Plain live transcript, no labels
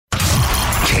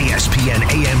ESPN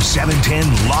AM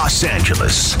 710 Los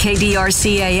Angeles.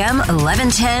 KDRC AM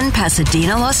 1110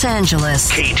 Pasadena, Los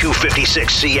Angeles.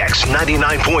 K256CX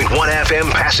 99.1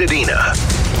 FM Pasadena.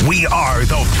 We are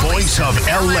the voice of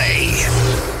LA.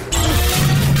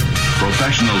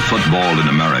 Professional football in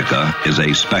America is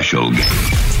a special game.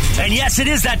 And yes, it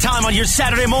is that time on your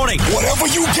Saturday morning. Whatever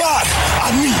you got,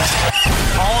 I need.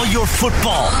 All your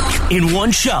football in one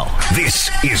show.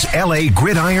 This is LA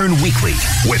Gridiron Weekly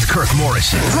with Kirk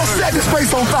Morrison. Let's set this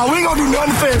place on fire. We ain't gonna do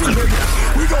nothing fancy.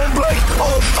 We gonna play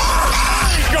on fire.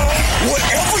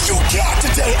 Whatever you got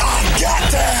today, I got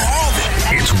to have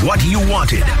it. It's What You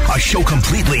Wanted, a show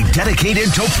completely dedicated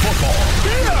to football.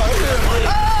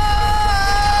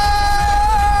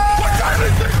 What time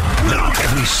is it? Now,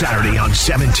 every Saturday on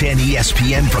 710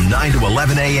 ESPN from 9 to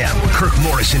 11 a.m., Kirk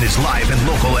Morrison is live and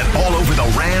local and all over the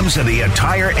Rams and the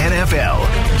entire NFL.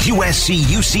 USC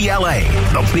UCLA,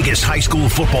 the biggest high school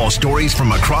football stories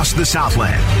from across the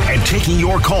Southland, and taking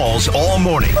your calls all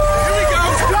morning. Here we go.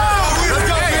 Let's go.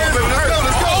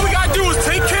 All we got to do is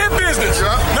take care of business.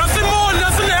 Nothing more,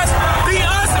 nothing less. Be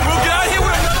us, and we'll get out here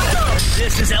with another dub.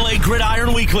 This is LA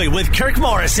Gridiron Weekly with Kirk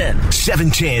Morrison.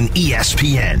 710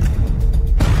 ESPN.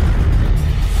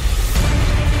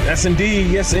 Yes,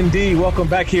 indeed. Yes, indeed. Welcome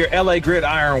back here. LA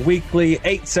Gridiron Weekly,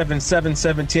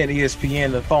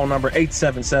 877-710-ESPN. The phone number,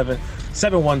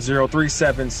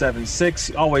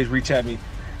 877-710-3776. Always reach at me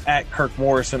at Kirk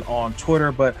Morrison on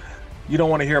Twitter, but you don't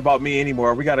want to hear about me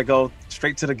anymore. We got to go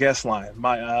straight to the guest line.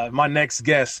 My next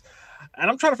guest, and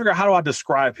I'm trying to figure out how do I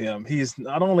describe him. He's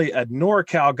not only a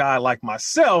NorCal guy like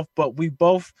myself, but we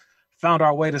both found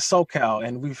our way to SoCal,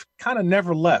 and we've kind of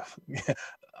never left.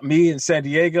 Me in San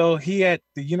Diego, he at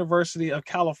the University of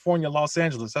California, Los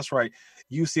Angeles. That's right,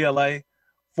 UCLA,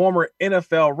 former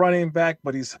NFL running back,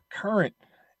 but he's current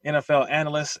NFL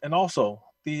analyst and also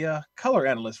the color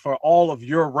analyst for all of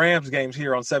your Rams games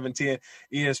here on 710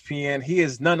 ESPN. He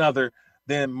is none other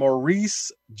than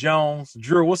Maurice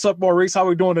Jones-Drew. What's up, Maurice? How are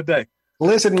we doing today?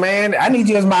 Listen, man, I need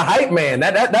you as my hype man.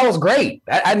 That was great.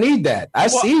 I need that.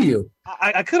 See you.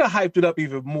 I could have hyped it up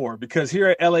even more because here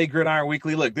at LA Gridiron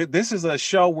Weekly, look, this is a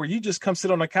show where you just come sit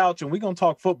on the couch and we're going to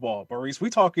talk football, Maurice. We're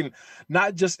talking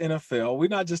not just NFL. We're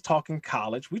not just talking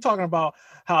college. We're talking about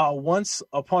how once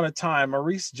upon a time,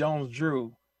 Maurice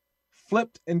Jones-Drew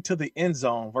flipped into the end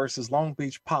zone versus Long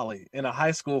Beach Poly in a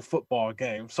high school football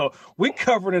game. So we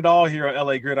covered it all here on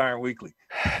LA Gridiron Weekly.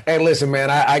 Hey, listen, man,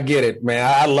 I get it, man.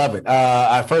 I love it.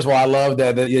 First of all, I love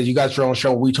that you got your own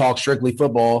show. We talk strictly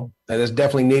football. That is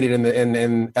definitely needed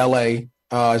in LA.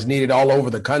 It's needed all over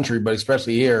the country, but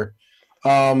especially here.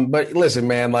 But listen,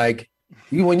 man, like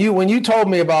when you told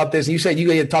me about this, you said you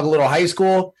could talk a little high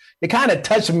school. It kind of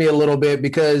touched me a little bit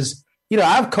because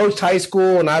I've coached high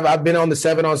school and I've been on the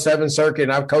 7-on-7 circuit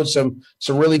and I've coached some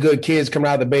really good kids coming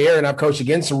out of the Bay Area and I've coached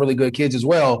against some really good kids as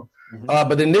well. Mm-hmm.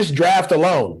 But in this draft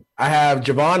alone, I have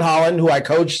Javon Holland, who I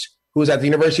coached, who was at the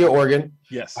University of Oregon.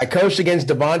 Yes. I coached against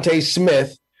Devontae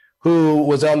Smith, who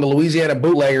was on the Louisiana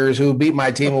Bootleggers, who beat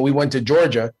my team when we went to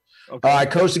Georgia. Okay. I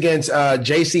coached against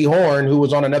J.C. Horn, who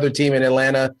was on another team in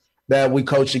Atlanta that we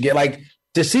coached against. Like,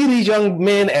 to see these young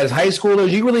men as high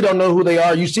schoolers, you really don't know who they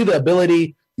are. You see the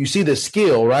ability. You see the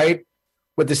skill, right?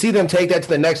 But to see them take that to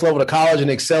the next level of college and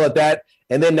excel at that,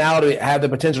 and then now to have the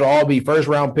potential to all be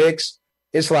first-round picks,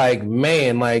 it's like,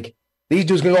 man, like these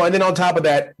dudes can go. And then on top of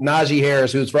that, Najee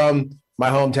Harris, who's from my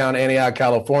hometown, Antioch,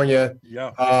 California.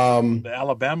 Yeah. The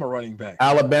Alabama running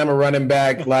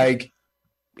back. Like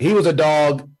he was a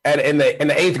dog in the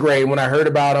 8th grade when I heard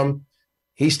about him.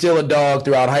 He's still a dog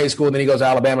throughout high school. And then he goes to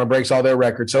Alabama and breaks all their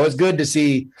records. So it's good to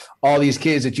see all these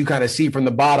kids that you kind of see from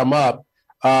the bottom up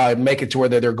make it to where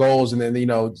they're their goals and then,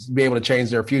 be able to change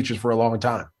their futures for a long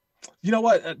time. You know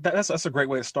what? That's a great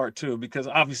way to start, too, because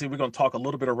obviously we're going to talk a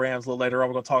little bit of Rams a little later on.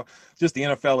 We're going to talk just the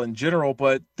NFL in general.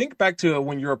 But think back to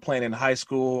when you were playing in high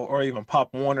school or even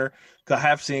Pop Warner. Because I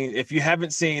have seen, if you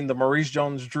haven't seen the Maurice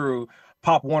Jones-Drew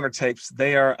Pop Warner tapes,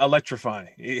 they are electrifying.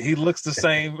 He looks the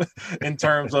same in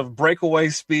terms of breakaway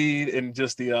speed and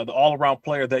just the all-around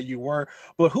player that you were.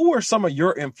 But who were some of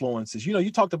your influences?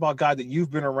 You talked about a guy that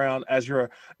you've been around as you're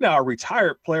now a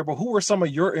retired player, but who were some of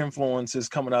your influences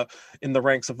coming up in the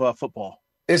ranks of football?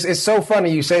 It's so funny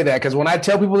you say that because when I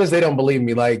tell people this, they don't believe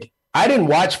me. Like, I didn't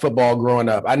watch football growing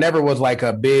up. I never was like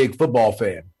a big football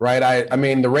fan, right? I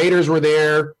mean, the Raiders were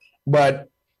there, but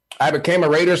I became a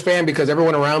Raiders fan because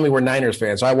everyone around me were Niners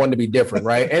fans, so I wanted to be different,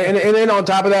 right? and then on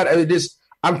top of that,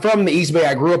 I'm from the East Bay.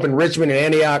 I grew up in Richmond and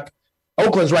Antioch.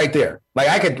 Oakland's right there. Like,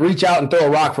 I could reach out and throw a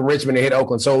rock from Richmond and hit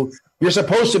Oakland. So you're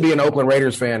supposed to be an Oakland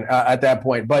Raiders fan at that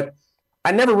point. But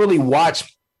I never really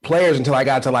watched players until I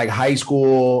got to like high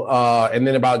school and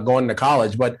then about going to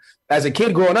college. But as a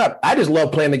kid growing up, I just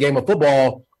loved playing the game of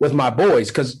football with my boys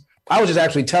because I was just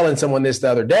actually telling someone this the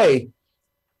other day.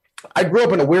 I grew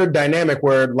up in a weird dynamic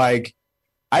where like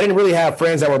I didn't really have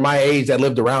friends that were my age that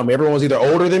lived around me. Everyone was either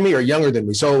older than me or younger than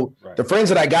me. So the friends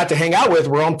that I got to hang out with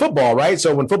were on football, right?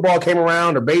 So when football came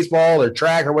around or baseball or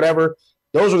track or whatever,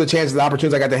 those were the chances, the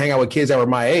opportunities I got to hang out with kids that were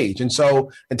my age. And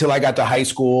so until I got to high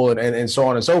school and so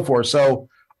on and so forth. So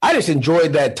I just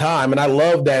enjoyed that time. And I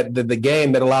loved that the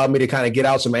game that allowed me to kind of get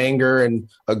out some anger and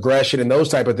aggression and those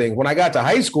type of things. When I got to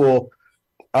high school,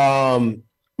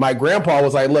 my grandpa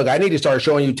was like, look, I need to start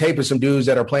showing you tape of some dudes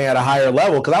that are playing at a higher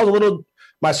level. Because I was a little –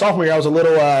 my sophomore year, I was a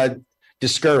little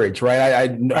discouraged, right?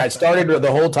 I started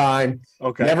the whole time,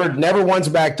 never once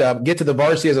backed up, get to the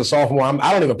varsity as a sophomore.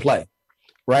 I don't even play,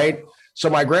 right?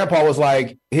 So my grandpa was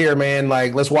like, here, man,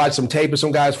 like, let's watch some tape of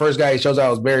some guys. First guy he shows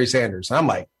out was Barry Sanders. And I'm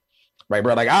like, right,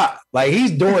 bro, like he's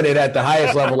doing it at the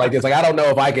highest level like this. Like, I don't know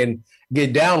if I can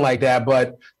get down like that.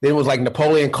 But then it was like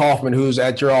Napoleon Kaufman, who's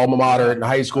at your alma mater in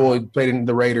high school. He played in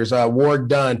the Raiders. Ward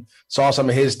Dunn, saw some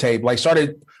of his tape. Like,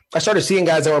 I started seeing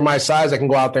guys that were my size that can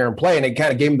go out there and play, and it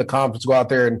kind of gave me the confidence to go out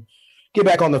there and get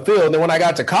back on the field. And then when I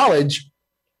got to college,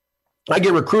 I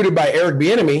get recruited by Eric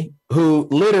Bieniemy, who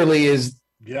literally is,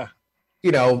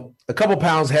 a couple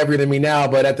pounds heavier than me now,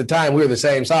 but at the time we were the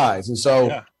same size. And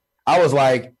so I was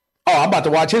like, oh, I'm about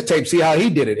to watch his tape, see how he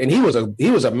did it. And he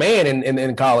was a man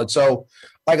in college. So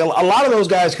like a lot of those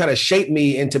guys kind of shaped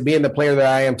me into being the player that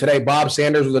I am today. Bob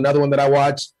Sanders was another one that I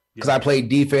watched because I played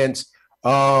defense.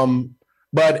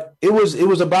 But it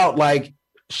was about like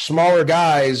smaller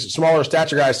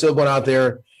stature guys still going out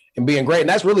there and being great. And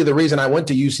that's really the reason I went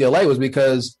to UCLA was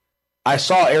because I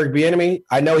saw Eric Bieniemy.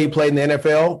 I know he played in the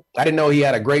NFL. I didn't know he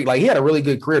had he had a really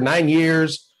good career, 9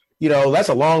 years. That's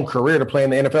a long career to play in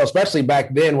the NFL, especially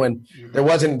back then when there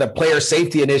wasn't the player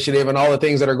safety initiative and all the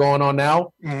things that are going on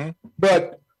now. Mm-hmm.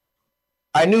 But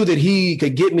I knew that he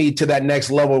could get me to that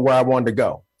next level where I wanted to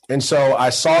go. And so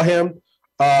I saw him.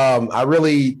 I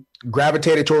really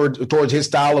gravitated towards his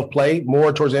style of play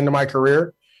more towards the end of my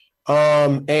career.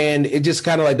 And it just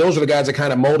kind of like, those are the guys that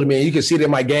kind of molded me. And you can see it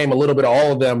in my game, a little bit of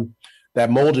all of them that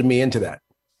molded me into that.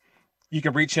 You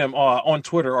can reach him on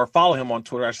Twitter or follow him on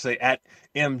Twitter, I should say, at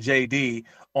MJD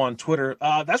on Twitter.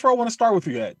 That's where I want to start with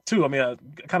you at too. I mean,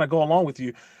 kind of go along with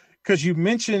you because you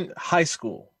mentioned high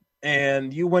school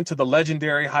and you went to the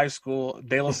legendary high school,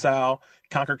 De La Salle,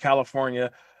 Concord,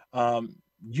 California.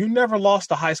 You never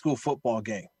lost a high school football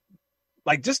game.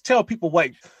 Like, just tell people,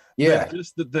 like,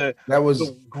 just the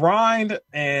grind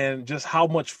and just how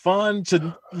much fun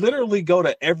to literally go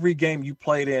to every game you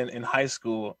played in high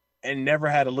school and never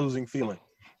had a losing feeling.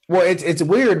 Well, it's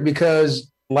weird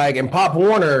because, like, in Pop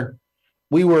Warner,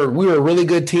 we were a really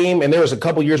good team, and there was a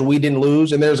couple years we didn't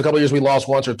lose, and there was a couple years we lost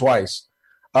once or twice.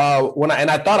 I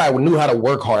thought I knew how to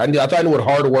work hard. I thought I knew what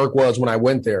hard work was when I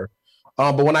went there.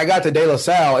 But when I got to De La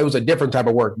Salle, it was a different type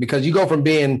of work because you go from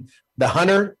being the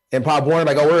hunter and Pop Warner,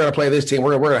 like, oh, we're going to play this team.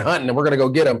 We're going to hunt and we're going to go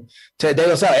get them. To De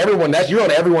La Salle, you're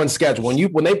on everyone's schedule.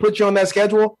 When they put you on that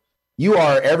schedule, you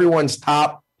are everyone's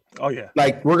top. Oh yeah.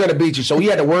 Like, we're going to beat you. So you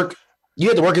had to work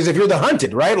as if you're the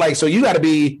hunted, right? Like, so you got to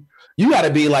be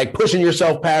like pushing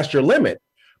yourself past your limit.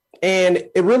 And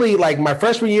it really, like, my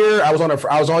freshman year, I was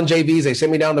on JVs. They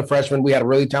sent me down to freshman. We had a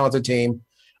really talented team.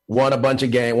 Won a bunch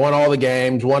of games, won all the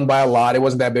games, won by a lot. It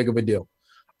wasn't that big of a deal.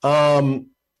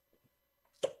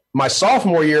 My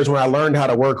sophomore year is when I learned how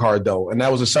to work hard, though. And that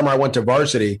was the summer I went to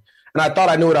varsity. And I thought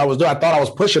I knew what I was doing. I thought I was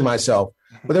pushing myself.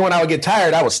 But then when I would get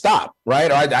tired, I would stop, right?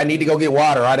 Or I need to go get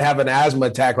water. Or I'd have an asthma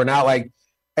attack or not. Like,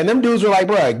 and them dudes were like,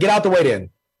 bro, get out the way then.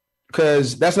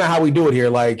 Because that's not how we do it here.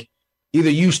 Like, either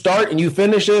you start and you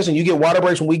finish this and you get water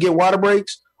breaks when we get water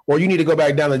breaks, or you need to go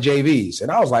back down to JVs.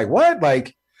 And I was like, what?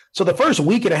 Like, so the first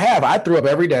week and a half, I threw up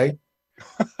every day.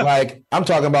 Like, I'm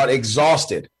talking about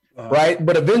exhausted, right?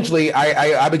 But eventually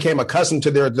I became accustomed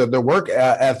to their work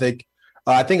ethic.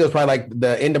 I think it was probably like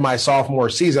the end of my sophomore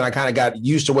season. I kind of got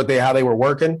used to how they were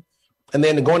working. And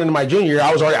then going into my junior year,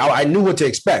 I knew what to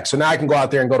expect. So now I can go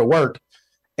out there and go to work.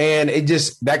 And it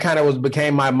just, that kind of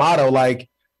became my motto. Like,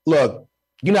 look,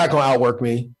 you're not going to outwork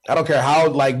me. I don't care how,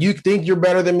 like, you think you're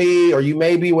better than me or you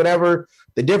may be, whatever.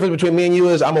 The difference between me and you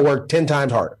is I'm going to work 10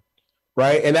 times harder.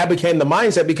 Right. And that became the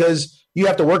mindset because you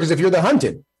have to work as if you're the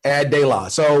hunted at De La.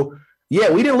 So,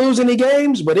 yeah, we didn't lose any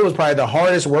games, but it was probably the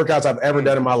hardest workouts I've ever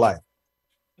done in my life.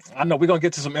 I know we're going to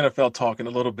get to some NFL talk in a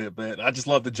little bit, but I just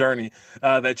love the journey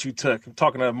that you took. I'm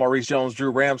talking to Maurice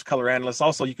Jones-Drew, Rams color analyst.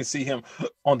 Also, you can see him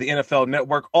on the NFL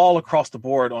Network all across the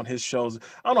board on his shows.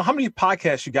 I don't know how many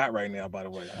podcasts you got right now, by the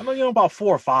way. I know you're about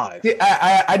 4 or 5.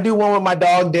 Yeah, I do one with my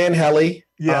dog, Dan Helly.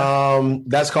 Yeah.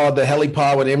 That's called the Helly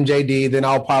Pod with MJD. Then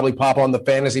I'll probably pop on the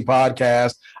fantasy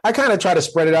podcast. I kind of try to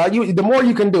spread it out. The more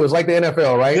you can do, it's like the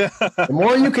NFL, right? Yeah. The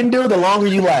more you can do, the longer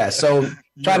you last. So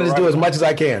try to just do as much as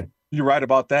I can. You're right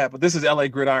about that. But this is LA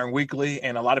Gridiron Weekly,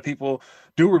 and a lot of people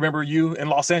do remember you in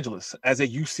Los Angeles as a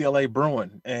UCLA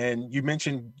Bruin. And you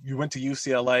mentioned you went to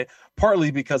UCLA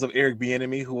partly because of Eric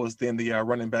Bieniemy, who was then the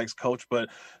running backs coach. But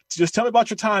just tell me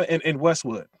about your time in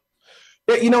Westwood.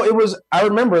 Yeah, I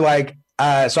remember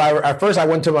first I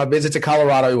went to my visit to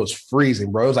Colorado. It was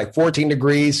freezing, bro. It was like 14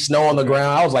 degrees, snow on the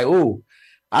ground. I was like, ooh,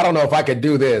 I don't know if I could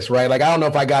do this, right? Like, I don't know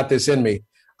if I got this in me.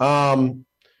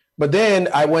 But then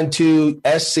I went to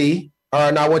SC,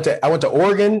 I went to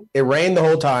Oregon. It rained the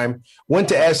whole time. Went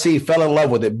to SC, fell in love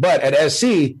with it. But at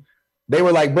SC, they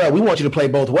were like, bro, we want you to play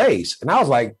both ways. And I was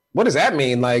like, what does that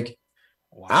mean? Like,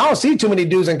 wow. I don't see too many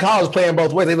dudes in college playing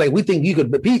both ways. They're like, we think you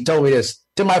could. But Pete told me this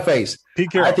to my face.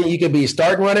 I think you could be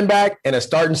starting running back and a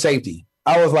starting safety.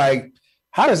 I was like,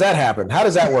 how does that happen? How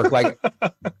does that work? Like,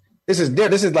 this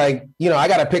is like, I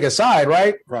got to pick a side,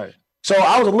 right? Right. So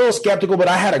I was a little skeptical, but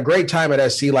I had a great time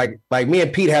at SC. Like me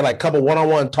and Pete had like a couple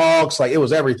one-on-one talks. Like, it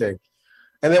was everything.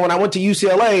 And then when I went to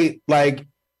UCLA, like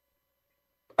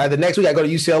the next week I go to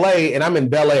UCLA and I'm in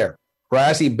Bel Air, right?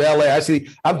 I see Bel Air.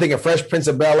 I'm thinking Fresh Prince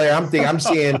of Bel Air. I'm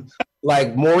seeing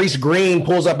like Maurice Green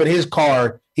pulls up in his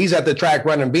car. He's at the track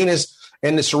running. Venus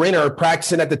and the Serena are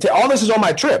practicing at the all this is on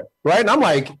my trip, right? And I'm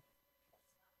like,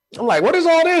 what is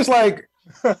all this? Like,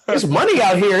 there's money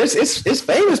out here. It's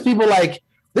famous people. Like,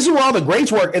 this is where all the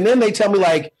greats work. And then they tell me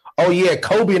like, oh yeah,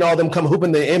 Kobe and all them come hoop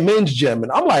in the men's gym.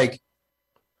 And I'm like,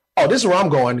 oh, this is where I'm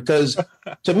going. Because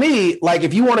to me, like,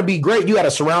 if you want to be great, you got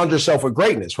to surround yourself with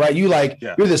greatness, right? You're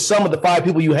the sum of the 5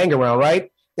 people you hang around, right?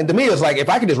 And to me, it's like, if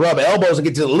I could just rub elbows and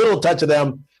get to a little touch of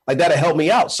them, like, that'll help me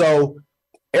out. So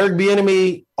Eric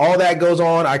Bieniemy, all that goes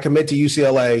on. I commit to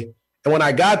UCLA. And when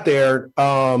I got there,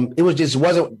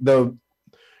 wasn't the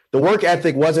work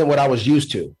ethic wasn't what I was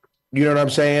used to. You know what I'm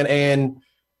saying? And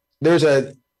there's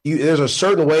a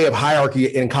certain way of hierarchy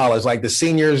in college. Like, the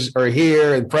seniors are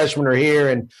here and freshmen are here,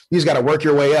 and you just got to work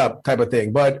your way up, type of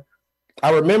thing. But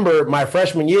I remember my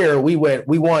freshman year, we were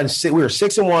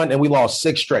 6-1 and we lost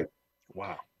 6 straight.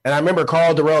 Wow. And I remember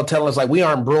Carl Durrell telling us, like, we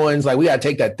aren't Bruins. Like, we got to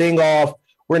take that thing off.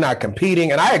 We're not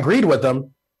competing. And I agreed with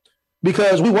them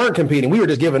because we weren't competing. We were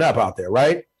just giving up out there.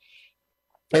 Right.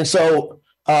 And so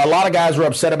a lot of guys were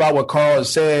upset about what Carl had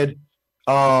said.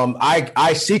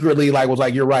 I secretly was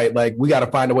like, you're right. Like, we got to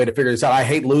find a way to figure this out. I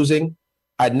hate losing.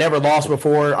 I'd never lost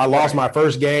before. I lost my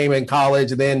first game in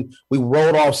college, and then we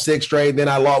rolled off 6 straight. Then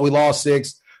we lost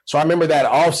 6. So I remember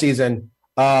that offseason,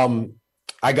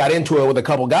 I got into it with a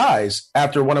couple guys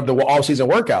after one of the offseason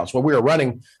workouts where we were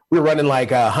running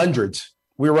like hundreds.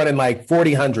 We were running like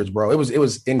 40 hundreds, bro. It was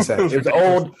insane. It was the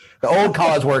old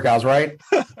college workouts, right?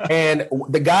 And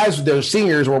the guys, the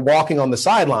seniors, were walking on the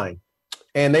sideline.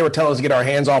 And they were telling us to get our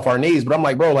hands off our knees. But I'm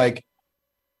like, bro, like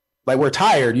we're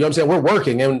tired. You know what I'm saying? We're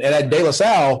working. And at De La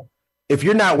Salle, if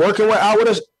you're not working out with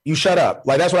us, you shut up.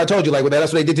 Like, that's what I told you. Like,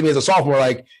 that's what they did to me as a sophomore.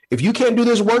 Like, if you can't do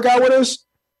this workout with us,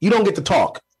 you don't get to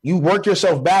talk. You work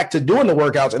yourself back to doing the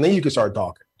workouts, and then you can start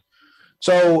talking.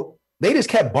 So they just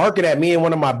kept barking at me and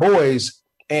one of my boys.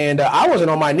 And I wasn't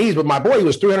on my knees, but my boy, he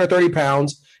was 330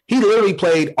 pounds. He literally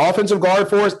played offensive guard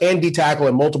for us and D-tackle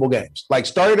in multiple games. Like,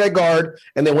 started at guard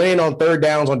and then went in on third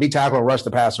downs on D-tackle and rushed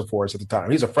the passer for us at the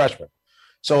time. He's a freshman.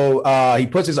 So he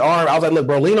puts his arm. I was like, look,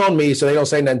 bro, lean on me so they don't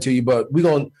say nothing to you. But we're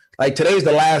going to, like, today's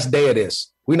the last day of this.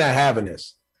 We're not having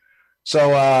this.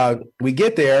 So we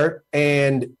get there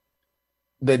and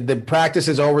the practice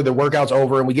is over, the workout's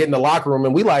over, and we get in the locker room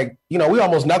and we we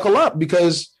almost knuckle up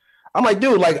because I'm like,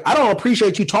 dude, like, I don't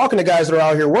appreciate you talking to guys that are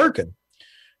out here working.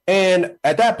 And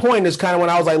at that point is kind of when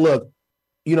I was like, look,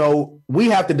 we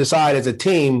have to decide as a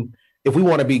team if we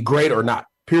want to be great or not,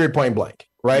 period, point blank,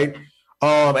 right?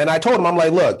 And I told him, I'm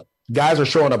like, look, guys are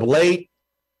showing up late.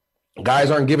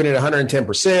 Guys aren't giving it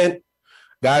 110%.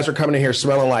 Guys are coming in here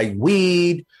smelling like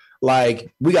weed.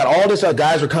 Like, we got all this stuff.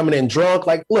 Guys are coming in drunk.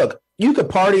 Like, look, you could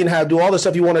party and do all the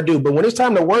stuff you want to do, but when it's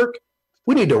time to work,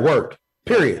 we need to work,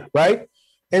 period, right?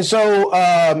 And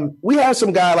so we had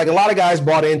some guy, like, a lot of guys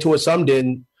bought into it, some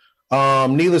didn't.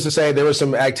 Needless to say, there were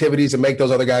some activities to make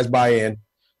those other guys buy in.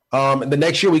 The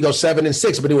next year we go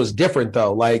 7-6, but it was different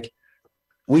though. Like,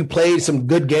 we played some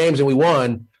good games and we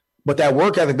won, but that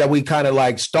work ethic that we kind of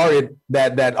like started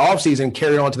that offseason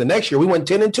carried on to the next year. We went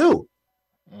 10-2.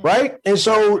 right? And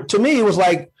so to me, it was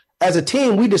like, as a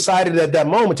team, we decided at that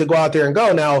moment to go out there and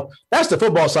go. Now, that's the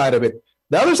football side of it.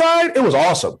 The other side, it was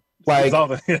awesome. Like,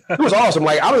 it was awesome.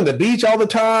 Like, I'm on the beach all the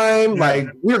time. Like,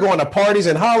 we were going to parties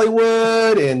in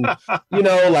Hollywood, and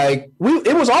like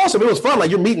it was awesome. It was fun. Like,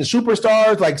 you're meeting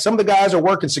superstars. Like, some of the guys are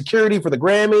working security for the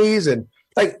Grammys, and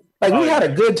like we had a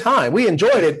good time. We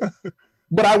enjoyed it.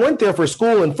 But I went there for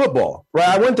school and football, right?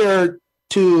 I went there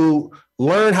to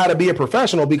learn how to be a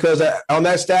professional because on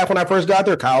that staff when I first got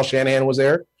there, Kyle Shanahan was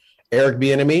there, Eric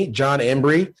Bieniemy, John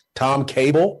Embry, Tom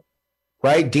Cable,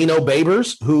 right? Dino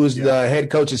Babers, who's the head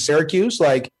coach at Syracuse.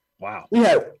 Like, wow, we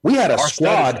had a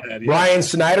squad. Ryan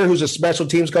Snyder, who's a special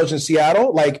teams coach in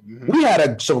Seattle. Like, we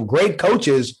had some great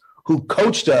coaches who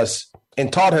coached us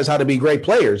and taught us how to be great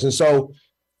players. And so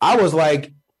I was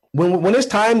like, when it's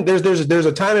time, there's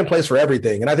a time and place for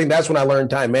everything. And I think that's when I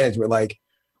learned time management. Like,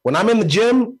 when I'm in the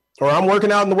gym or I'm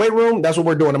working out in the weight room, that's what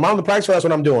we're doing. I'm on the practice field, that's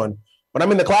what I'm doing. When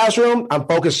I'm in the classroom, I'm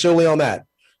focused solely on that.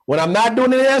 When I'm not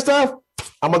doing any of that stuff,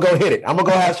 I'm gonna go hit it. I'm gonna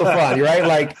go have some fun, right?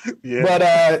 Like,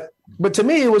 but to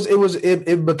me,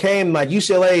 it became like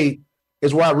UCLA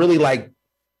is where I really like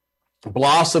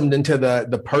blossomed into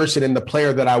the person and the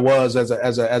player that I was as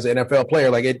an NFL player.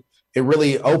 Like, it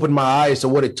really opened my eyes to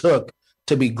what it took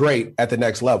to be great at the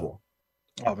next level.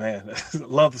 Oh, man.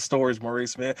 Love the stories,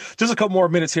 Maurice, man. Just a couple more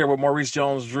minutes here with Maurice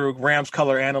Jones-Drew, Rams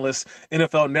color analyst,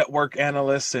 NFL Network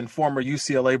analyst, and former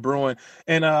UCLA Bruin.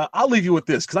 And I'll leave you with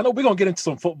this because I know we're going to get into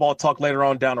some football talk later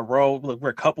on down the road. Look, we're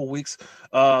a couple weeks,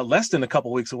 less than a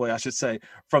couple weeks away, I should say,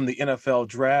 from the NFL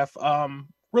draft.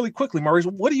 Really quickly, Maurice,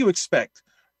 what do you expect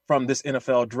from this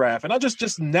NFL draft? And not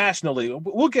just nationally.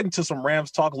 We'll get into some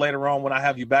Rams talk later on when I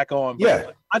have you back on.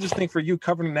 But I just think for you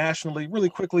covering nationally, really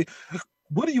quickly,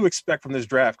 what do you expect from this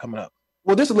draft coming up?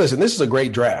 Well, this is a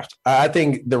great draft. I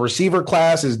think the receiver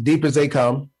class is deep as they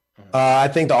come. I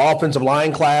think the offensive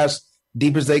line class,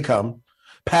 deep as they come.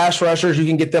 Pass rushers, you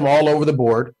can get them all over the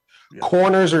board. Yeah.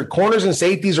 Corners and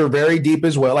safeties are very deep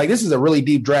as well. Like, this is a really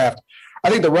deep draft. I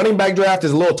think the running back draft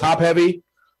is a little top heavy.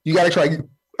 You got to try.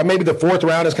 Maybe the fourth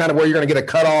round is kind of where you're going to get a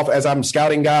cutoff as I'm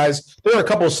scouting guys. There are a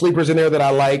couple of sleepers in there that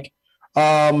I like.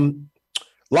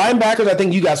 Linebackers, I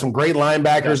think you got some great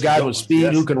linebackers, guys with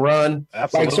speed who can run.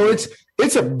 Absolutely. Like, so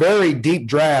it's a very deep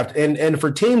draft. And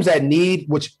for teams that need,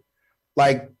 which,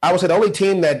 like, I would say the only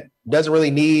team that doesn't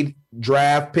really need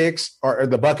draft picks are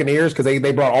the Buccaneers because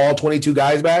they brought all 22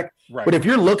 guys back. Right. But if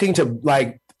you're looking to,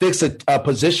 like, fix a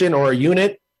position or a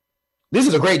unit, this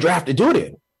is a great draft to do it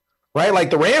in. Right? Like,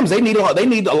 the Rams, they need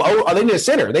a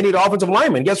center. They need an offensive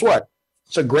lineman. Guess what?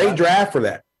 It's a great draft for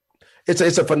that. It's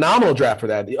a phenomenal draft for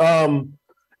that.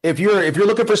 If you're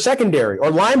looking for secondary or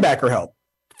linebacker help,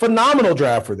 phenomenal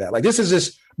draft for that. Like, this is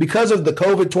just because of the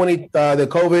COVID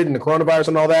and the coronavirus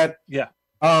and all that. Yeah.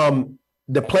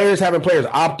 The players having players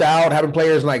opt out, having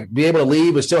players like be able to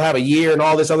leave but still have a year and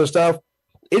all this other stuff.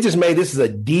 It just made this is a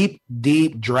deep,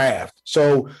 deep draft.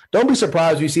 So don't be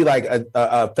surprised if you see like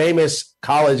a famous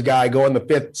college guy go in the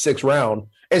 5th, 6th round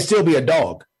and still be a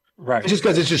dog. Right. It's just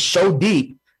because it's just so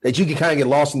deep that you can kind of get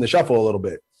lost in the shuffle a little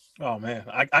bit. Oh, man,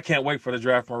 I can't wait for the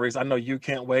draft, Maurice. I know you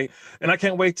can't wait, and I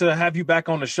can't wait to have you back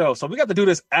on the show. So we got to do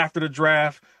this after the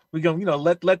draft. We're going to,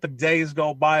 let the days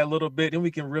go by a little bit, and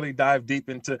we can really dive deep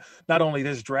into not only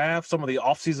this draft, some of the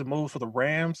offseason moves for the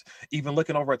Rams, even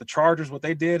looking over at the Chargers, what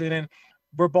they did, and then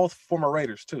we're both former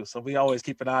Raiders, too, so we always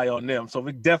keep an eye on them. So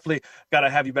we definitely got to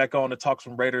have you back on to talk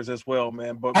some Raiders as well,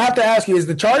 man. But I have to ask you, is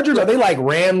the Chargers, are they like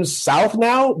Rams South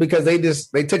now? Because they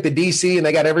took the D.C. and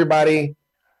they got everybody –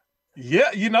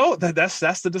 yeah,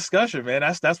 that's the discussion, man.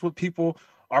 That's what people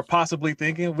are possibly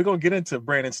thinking. We're going to get into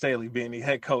Brandon Staley being the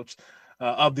head coach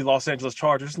of the Los Angeles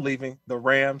Chargers, leaving the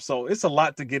Rams. So it's a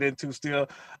lot to get into still.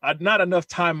 Not enough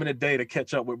time in the day to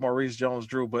catch up with Maurice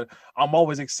Jones-Drew, but I'm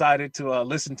always excited to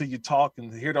listen to you talk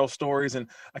and hear those stories. And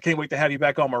I can't wait to have you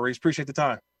back on, Maurice. Appreciate the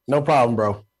time. No problem,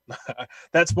 bro.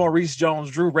 That's Maurice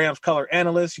Jones-Drew, Rams color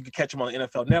analyst. You can catch him on the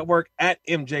NFL Network at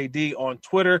MJD on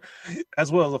Twitter, as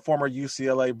well as a former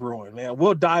UCLA Bruin. Man,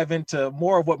 we'll dive into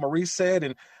more of what Maurice said,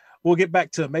 and we'll get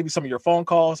back to maybe some of your phone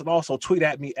calls, and also tweet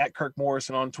at me at Kirk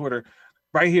Morrison on Twitter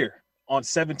right here on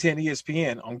 710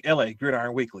 ESPN on LA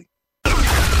Gridiron Weekly.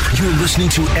 You're listening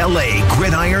to LA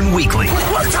Gridiron Weekly.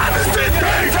 What time is it?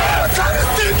 What time is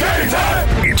it?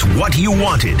 It's What You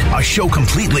Wanted, a show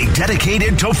completely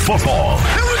dedicated to football.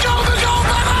 Here we go,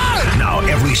 baby! Now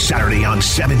every Saturday on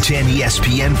 710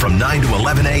 ESPN from 9 to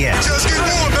 11 a.m. Just get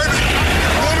going, baby.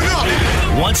 Warming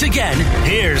up. Once again,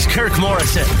 here's Kirk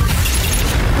Morrison.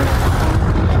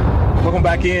 Welcome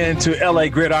back in to LA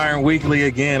Gridiron Weekly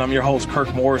again. I'm your host,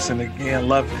 Kirk Morrison. Again,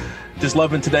 love Just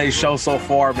loving today's show so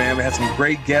far, man. We had some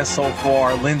great guests so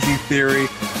far. Lindsey Theory.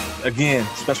 Again,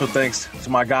 special thanks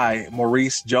to my guy,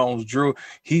 Maurice Jones-Drew.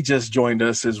 He just joined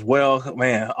us as well.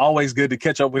 Man, always good to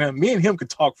catch up with him. Me and him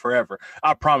could talk forever.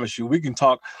 I promise you, we can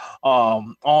talk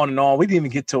on and on. We didn't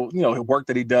even get to, the work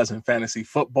that he does in fantasy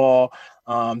football,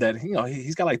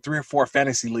 he's got like 3 or 4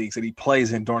 fantasy leagues that he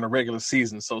plays in during the regular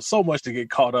season. So much to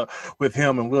get caught up with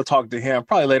him, and we'll talk to him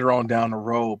probably later on down the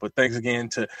road. But thanks again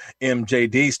to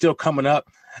MJD. Still coming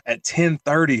up at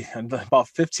 10:30, and about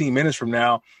 15 minutes from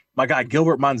now, my guy,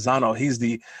 Gilbert Manzano. He's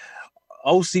the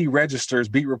OC Register's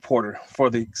beat reporter for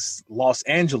the Los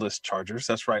Angeles Chargers.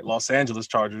 That's right, Los Angeles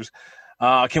Chargers.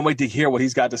 I can't wait to hear what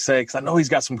he's got to say, because I know he's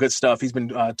got some good stuff. He's been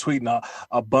tweeting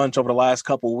a bunch over the last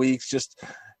couple of weeks, just,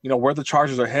 where the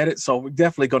Chargers are headed. So we're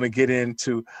definitely going to get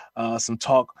into some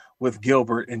talk with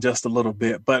Gilbert in just a little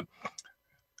bit. But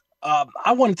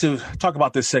I wanted to talk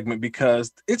about this segment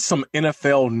because it's some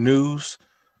NFL news.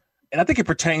 And I think it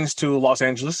pertains to Los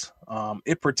Angeles.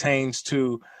 It pertains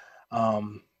to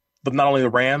but not only the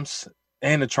Rams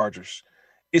and the Chargers.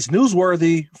 It's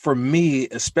newsworthy for me,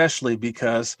 especially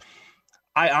because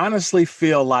I honestly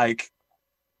feel like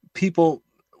people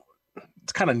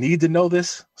kind of need to know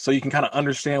this so you can kind of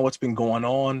understand what's been going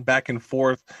on back and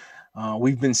forth.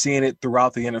 We've been seeing it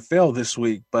throughout the NFL this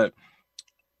week, but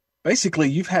basically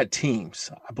you've had teams,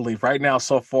 I believe right now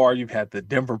so far, you've had the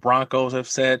Denver Broncos have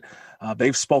said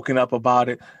they've spoken up about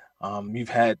it. You've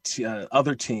had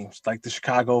other teams like the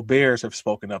Chicago Bears have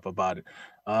spoken up about it.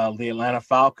 The Atlanta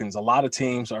Falcons, a lot of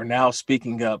teams are now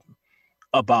speaking up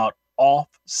about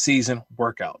off-season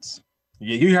workouts.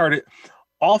 Yeah, you heard it,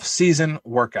 off-season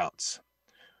workouts.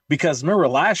 Because remember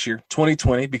last year,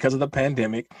 2020, because of the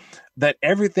pandemic, that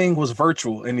everything was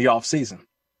virtual in the off-season.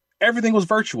 Everything was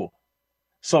virtual.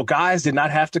 So guys did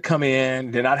not have to come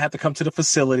in, did not have to come to the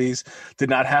facilities, did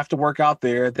not have to work out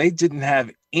there. They didn't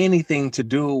have anything to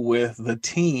do with the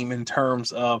team in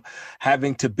terms of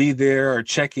having to be there or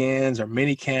check-ins or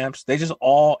mini camps. They just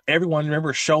everyone,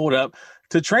 remember, showed up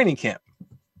to training camp.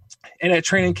 And at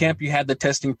training camp, you had the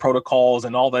testing protocols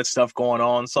and all that stuff going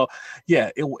on. So, yeah,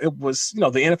 it was, the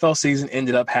NFL season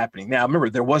ended up happening. Now, remember,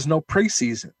 there was no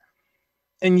preseason.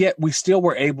 And yet we still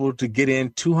were able to get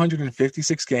in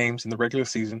 256 games in the regular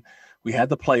season. We had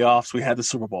the playoffs. We had the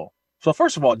Super Bowl. So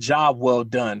first of all, job well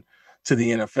done to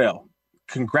the NFL.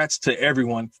 Congrats to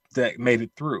everyone that made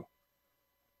it through.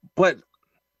 But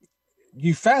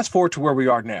you fast forward to where we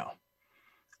are now.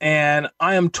 And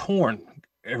I am torn,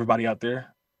 everybody out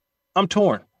there. I'm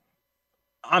torn.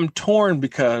 I'm torn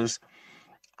because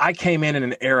I came in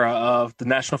an era of the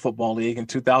National Football League in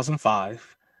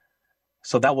 2005.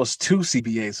 So that was 2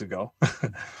 CBAs ago.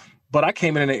 But I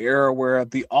came in an era where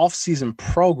the off-season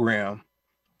program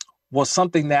was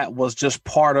something that was just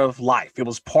part of life. It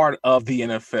was part of the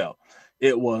NFL.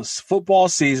 It was football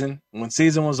season. When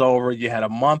season was over, you had a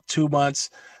month, 2 months,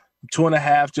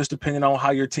 2.5, just depending on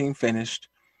how your team finished.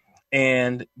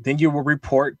 And then you would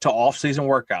report to off-season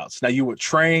workouts. Now, you would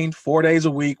train 4 days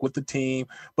a week with the team,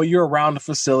 but you're around the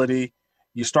facility.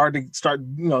 You start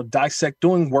dissect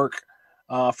doing work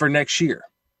for next year.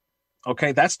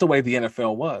 Okay, that's the way the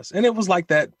NFL was. And it was like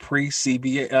that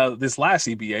pre-CBA, this last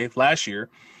CBA, last year,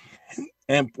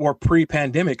 or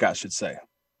pre-pandemic, I should say.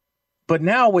 But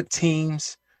now with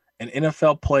teams and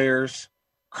NFL players,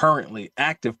 currently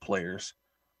active players,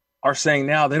 are saying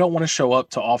now they don't want to show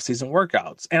up to off-season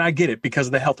workouts. And I get it because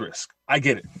of the health risk. I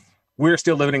get it. We're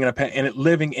still living in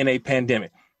a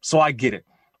pandemic. So I get it.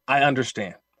 I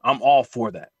understand. I'm all for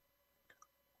that.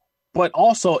 But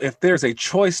also, if there's a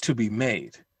choice to be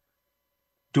made,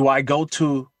 do I go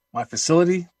to my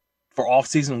facility for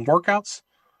off-season workouts,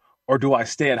 or do I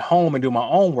stay at home and do my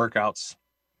own workouts?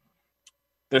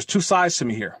 There's 2 sides to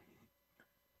me here.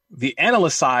 The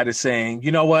analyst side is saying,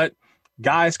 you know what?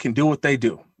 Guys can do what they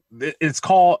do. It's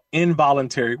called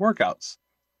involuntary workouts.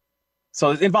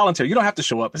 So it's involuntary. You don't have to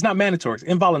show up. It's not mandatory. It's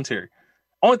involuntary.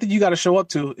 Only thing you got to show up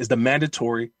to is the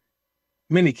mandatory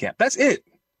minicamp. That's it.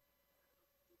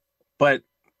 But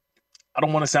I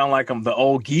don't want to sound like I'm the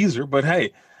old geezer, but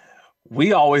hey,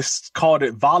 we always called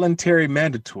it voluntary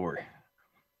mandatory,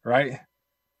 right?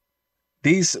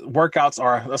 These workouts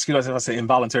are, excuse me if I say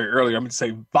involuntary earlier, I'm going to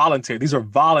say voluntary. These are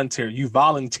voluntary. You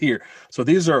volunteer. So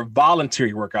these are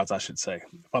voluntary workouts, I should say,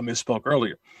 if I misspoke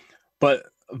earlier. But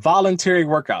voluntary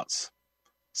workouts.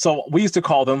 So we used to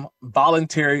call them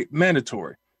voluntary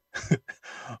mandatory.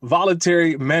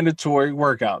 Voluntary mandatory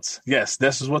workouts. Yes,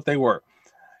 this is what they were.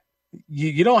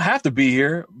 You don't have to be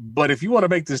here, but if you want to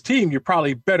make this team, you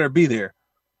probably better be there.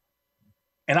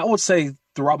 And I would say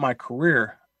throughout my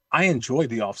career, I enjoy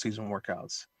the off-season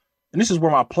workouts. And this is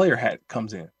where my player hat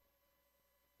comes in.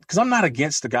 because I'm not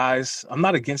against the guys. I'm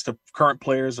not against the current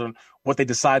players and what they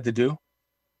decide to do.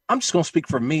 I'm just going to speak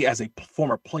for me as a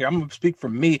former player. I'm going to speak for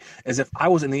me as if I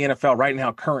was in the NFL right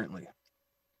now currently.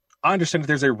 I understand that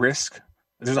there's a risk.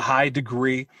 There's a high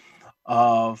degree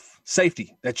of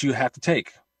safety that you have to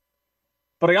take.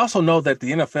 But I also know that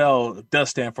the NFL does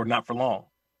stand for not for long.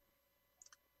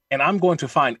 And I'm going to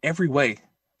find every way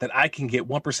that I can get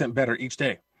 1% better each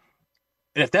day.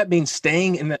 And if that means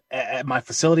staying at my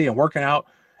facility and working out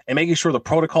and making sure the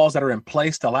protocols that are in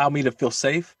place to allow me to feel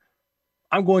safe,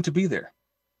 I'm going to be there.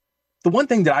 The one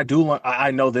thing that I do,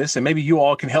 I know this, and maybe you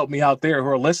all can help me out there who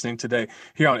are listening today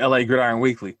here on LA Gridiron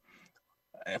Weekly.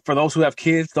 For those who have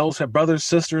kids, those who have brothers,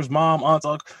 sisters, mom, aunts,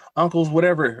 uncles,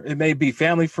 whatever it may be,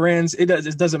 family, friends, it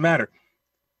doesn't matter.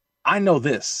 I know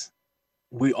this.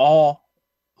 We all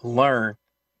learn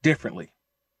differently.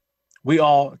 We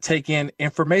all take in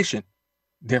information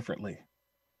differently.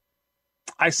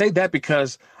 I say that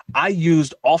because I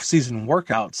used off-season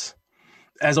workouts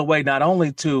as a way not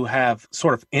only to have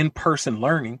sort of in-person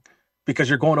learning, because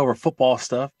you're going over football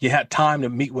stuff. You had time to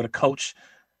meet with a coach.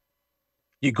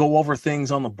 You go over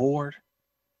things on the board.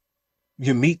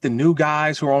 You meet the new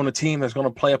guys who are on the team that's going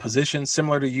to play a position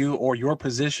similar to you or your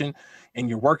position, and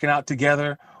you're working out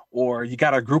together, or you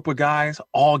got a group of guys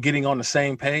all getting on the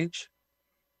same page.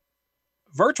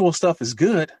 Virtual stuff is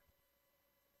good,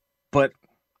 but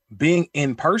being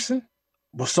in person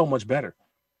was so much better.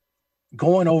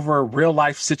 Going over real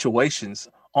life situations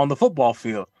on the football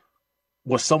field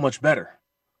was so much better.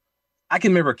 I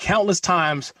can remember countless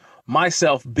times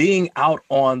myself being out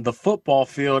on the football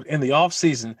field in the off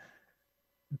season,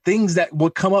 things that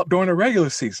would come up during the regular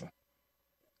season.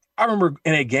 I remember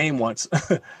in a game once,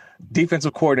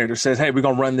 defensive coordinator says, "Hey, we're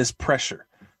going to run this pressure.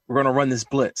 We're going to run this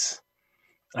blitz."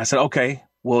 And I said, "Okay,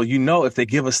 well, if they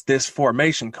give us this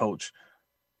formation, coach,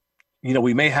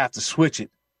 we may have to switch it."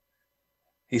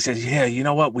 He says, "Yeah, you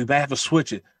know what? We may have to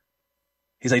switch it."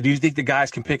 He's like, "Do you think the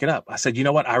guys can pick it up?" I said, "You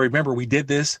know what? I remember we did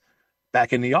this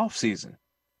back in the off season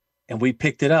and we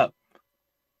picked it up."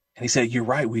 And he said, "You're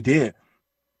right. We did."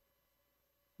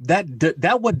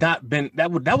 That would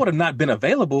have not been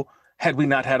available had we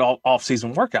not had off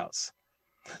season workouts.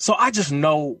 So I just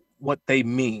know what they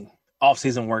mean. Off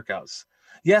season workouts.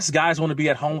 Yes, guys want to be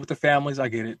at home with their families. I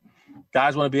get it.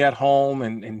 Guys want to be at home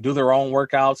and do their own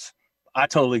workouts. I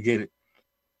totally get it.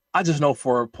 I just know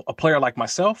for a player like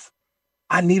myself,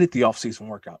 I needed the off-season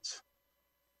workouts.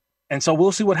 And so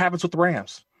we'll see what happens with the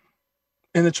Rams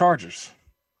and the Chargers.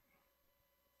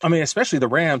 I mean, especially the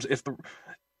Rams.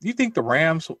 You think the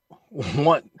Rams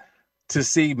want to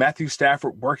see Matthew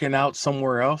Stafford working out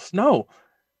somewhere else? No.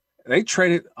 They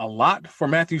traded a lot for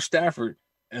Matthew Stafford,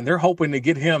 and they're hoping to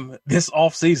get him this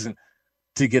offseason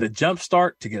to get a jump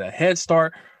start, to get a head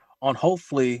start on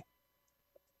hopefully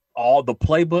all the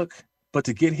playbook, but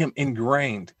to get him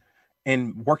ingrained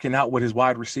in working out with his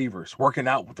wide receivers, working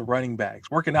out with the running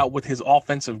backs, working out with his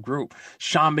offensive group.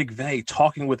 Sean McVay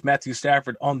talking with Matthew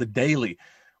Stafford on the daily,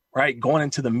 right? Going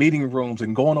into the meeting rooms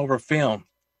and going over film.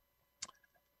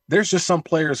 There's just some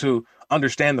players who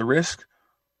understand the risk,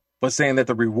 but saying that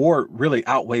the reward really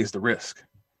outweighs the risk.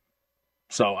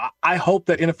 So I hope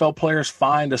that NFL players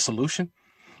find a solution.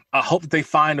 I hope that they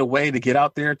find a way to get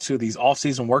out there to these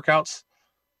off-season workouts.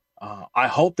 I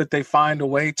hope that they find a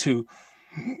way to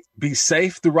be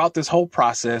safe throughout this whole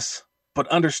process, but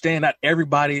understand that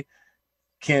everybody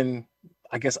can,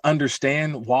 I guess,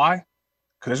 understand why.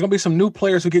 Because there's going to be some new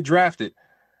players who get drafted.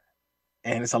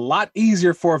 And it's a lot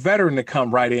easier for a veteran to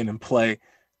come right in and play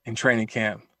in training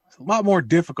camp. It's a lot more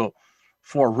difficult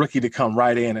for a rookie to come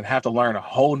right in and have to learn a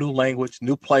whole new language,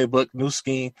 new playbook, new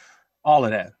scheme, all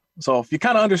of that. So if you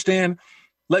kind of understand,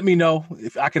 let me know.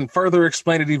 If I can further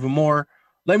explain it even more,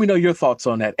 let me know your thoughts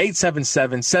on that.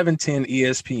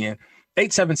 877-710-ESPN,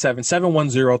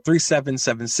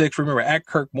 877-710-3776. Remember, at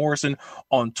Kirk Morrison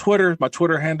on Twitter, my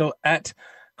Twitter handle, at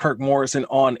Kirk Morrison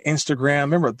on Instagram.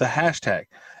 Remember the hashtag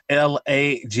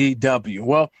LAGW.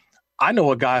 Well, I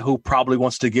know a guy who probably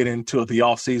wants to get into the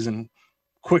offseason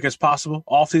quick as possible,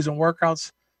 offseason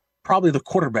workouts, probably the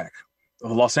quarterback of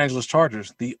the Los Angeles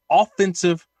Chargers, the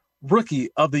offensive rookie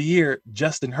of the year,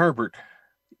 Justin Herbert.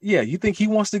 Yeah, you think he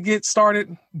wants to get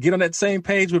started, get on that same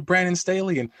page with Brandon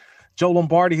Staley and Joe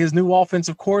Lombardi, his new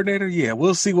offensive coordinator? Yeah,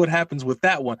 we'll see what happens with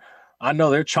that one. I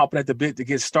know they're chomping at the bit to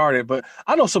get started, but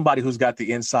I know somebody who's got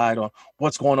the inside on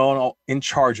what's going on in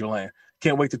Chargerland.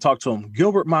 Can't wait to talk to him.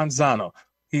 Gilbert Manzano.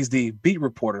 He's the beat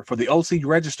reporter for the OC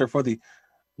Register for the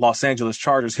Los Angeles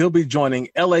Chargers. He'll be joining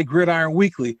LA Gridiron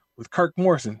Weekly with Kirk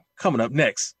Morrison coming up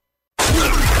next.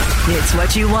 It's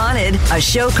what you wanted. A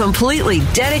show completely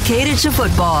dedicated to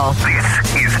football.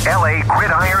 This is LA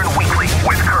Gridiron Weekly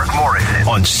with Kirk Morrison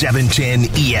on 710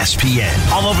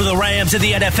 ESPN. All over the Rams and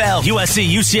the NFL, USC,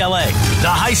 UCLA, the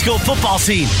high school football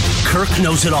scene. Kirk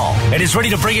knows it all and is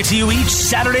ready to bring it to you each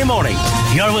Saturday morning.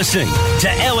 You're listening to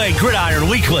LA Gridiron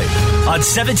Weekly on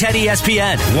 710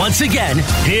 ESPN. Once again,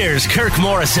 here's Kirk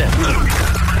Morrison.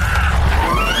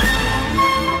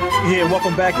 Yeah,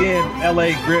 welcome back in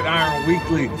LA Gridiron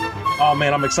Weekly. Oh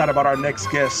man, I'm excited about our next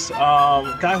guest,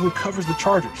 guy who covers the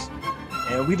Chargers,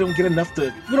 and we don't give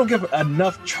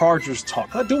enough Chargers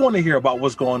talk. I do want to hear about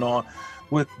what's going on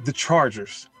with the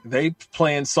Chargers. They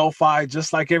play in SoFi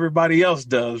just like everybody else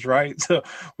does, right? So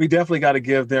we definitely got to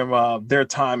give them their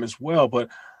time as well. But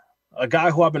a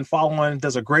guy who I've been following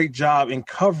does a great job in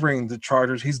covering the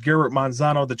Chargers. He's Gilbert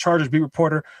Manzano, the Chargers beat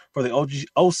reporter for the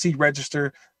OC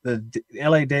Register, the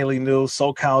LA Daily News,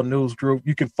 SoCal News Group.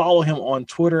 You can follow him on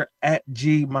Twitter at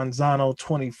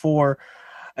GManzano24.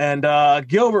 And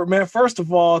Gilbert, man, first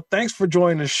of all, thanks for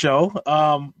joining the show.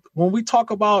 When we talk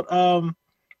about,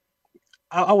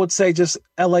 I would say just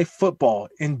LA football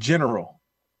in general,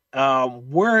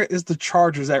 where is the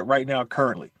Chargers at right now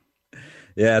currently?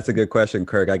 Yeah, that's a good question,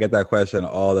 Kirk. I get that question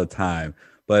all the time.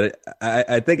 But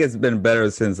I think it's been better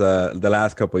since the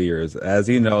last couple of years. As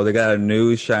you know, they got a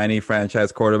new shiny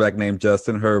franchise quarterback named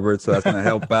Justin Herbert, so that's going to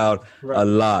help out a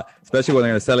lot, especially when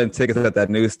they're selling tickets at that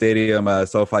new stadium,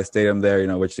 SoFi Stadium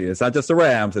there, which it's not just the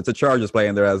Rams, it's the Chargers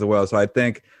playing there as well. So I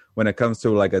think when it comes to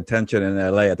like attention in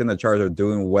LA, I think the Chargers are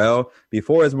doing well.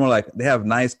 Before it's more like they have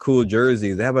nice, cool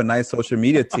jerseys. They have a nice social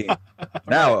media team.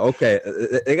 Now, okay,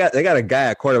 they got a guy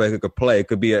at quarterback who could play,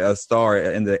 could be a star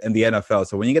in the NFL.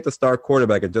 So when you get the star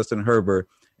quarterback at Justin Herbert,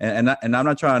 and I'm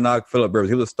not trying to knock Phillip Rivers,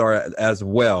 he was a star as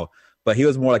well, but he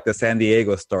was more like the San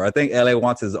Diego star. I think LA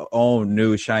wants his own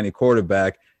new shiny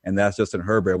quarterback, and that's Justin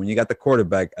Herbert. When you got the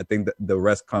quarterback, I think the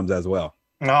rest comes as well.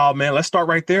 Oh, man, let's start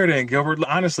right there then, Gilbert,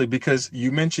 honestly, because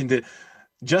you mentioned it.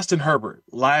 Justin Herbert,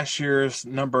 last year's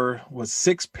number was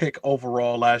 6th pick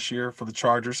overall last year for the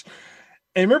Chargers.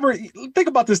 And remember, think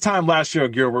about this time last year,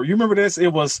 Gilbert. You remember this?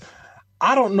 It was,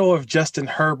 I don't know if Justin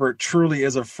Herbert truly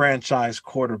is a franchise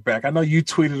quarterback. I know you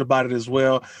tweeted about it as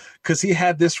well, because he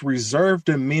had this reserved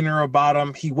demeanor about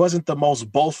him. He wasn't the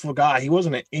most boastful guy. He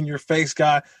wasn't an in-your-face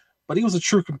guy, but he was a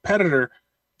true competitor.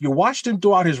 You watched him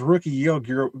throughout his rookie year,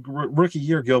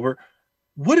 Gilbert.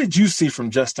 What did you see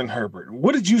from Justin Herbert?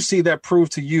 What did you see that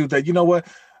proved to you that, you know what,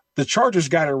 the Chargers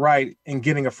got it right in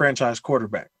getting a franchise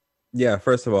quarterback? Yeah,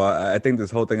 first of all, I think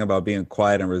this whole thing about being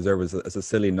quiet and reserved is a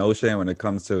silly notion when it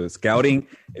comes to scouting.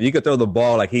 If you could throw the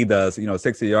ball like he does,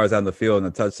 60 yards down the field and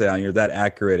a touchdown, you're that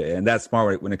accurate and that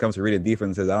smart when it comes to reading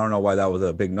defenses. I don't know why that was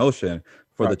a big notion.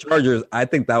 For the Chargers, I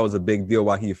think that was a big deal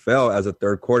why he fell as a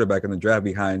third quarterback in the draft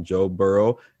behind Joe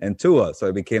Burrow and Tua. So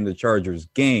it became the Chargers'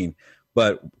 gain.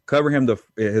 But covering him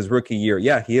his rookie year,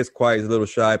 yeah, he is quiet, he's a little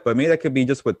shy. But maybe that could be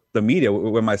just with the media,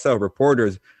 with myself,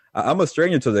 reporters. I'm a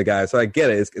stranger to the guy, so I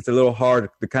get it. It's a little hard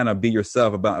to kind of be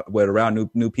yourself around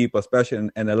new people, especially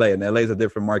in LA. And LA is a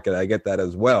different market. I get that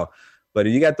as well. But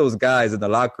if you got those guys in the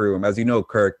locker room, as you know,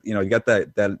 Kirk, you got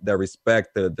that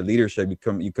respect, the leadership.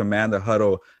 You command the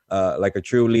huddle like a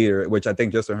true leader, which I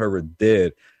think Justin Herbert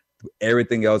did.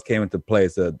 Everything else came into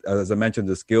place. As I mentioned,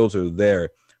 the skills are there.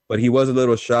 But he was a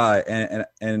little shy,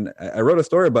 and I wrote a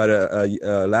story about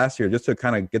it last year just to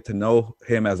kind of get to know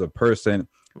him as a person.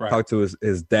 Right. Talk to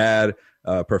his dad,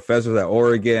 professors at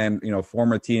Oregon,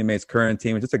 former teammates, current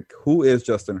teammates, just like who is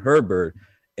Justin Herbert,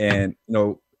 and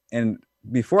and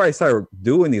before I started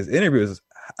doing these interviews,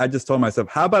 I just told myself,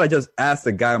 how about I just ask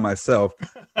the guy myself,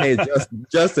 hey,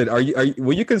 Justin,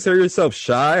 will you consider yourself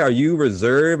shy? Are you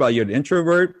reserved? Are you an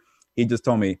introvert? He just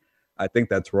told me, I think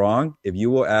that's wrong. If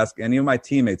you will ask any of my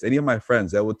teammates, any of my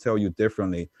friends, they will tell you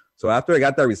differently. So after I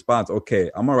got that response, okay,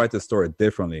 I'm going to write the story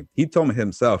differently. He told me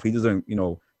himself, he doesn't,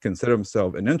 consider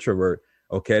himself an introvert.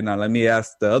 Okay, now let me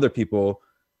ask the other people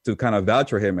to kind of vouch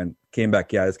for him, and came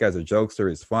back, yeah, this guy's a jokester,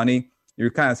 he's funny. You're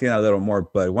kind of seeing that a little more.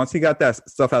 But once he got that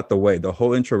stuff out the way, the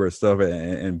whole introvert stuff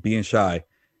and being shy,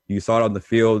 you saw it on the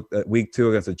field at week 2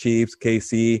 against the Chiefs.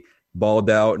 KC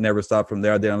balled out, never stopped from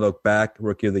there. Didn't look back.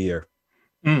 Rookie of the year.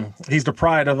 He's the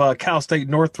pride of Cal State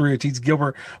Northridge. He's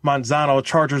Gilbert Manzano,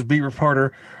 Chargers beat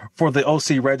reporter for the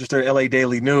OC Register, LA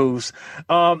Daily News.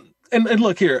 And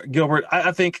look here, Gilbert,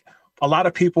 I think a lot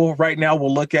of people right now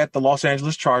will look at the Los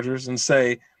Angeles Chargers and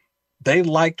say they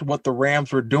liked what the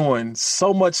Rams were doing,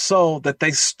 so much so that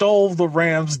they stole the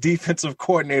Rams defensive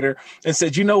coordinator and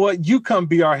said, you know what, you come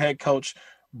be our head coach.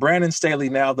 Brandon Staley,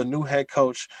 now the new head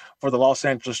coach for the Los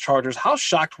Angeles Chargers. How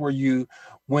shocked were you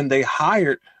when they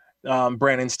hired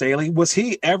Brandon Staley. Was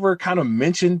he ever kind of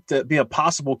mentioned to be a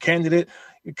possible candidate,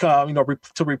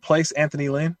 to replace Anthony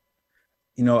Lynn?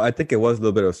 I think it was a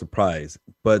little bit of a surprise,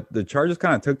 but the Chargers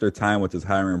kind of took their time with this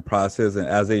hiring process, and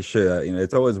as they should.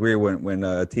 It's always weird when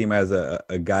a team has a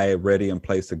guy ready in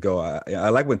place to go. I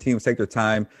like when teams take their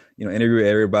time, interview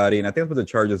everybody, and I think with the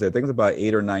Chargers, I think it's about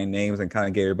 8 or 9 names and kind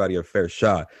of gave everybody a fair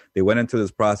shot. They went into this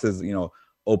process,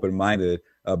 open-minded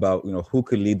about, who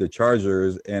could lead the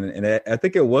Chargers. And I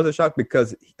think it was a shock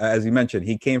because, as you mentioned,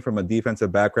 he came from a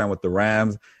defensive background with the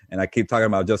Rams. And I keep talking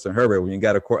about Justin Herbert. When you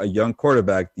got a young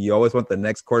quarterback, you always want the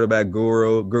next quarterback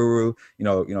guru,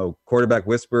 quarterback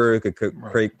whisperer who could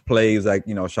create plays like,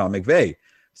 Sean McVay.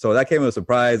 So that came as a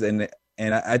surprise. And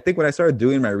I think when I started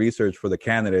doing my research for the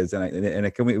candidates,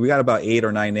 we got about 8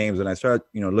 or 9 names, and I started,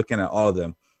 looking at all of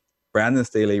them, Brandon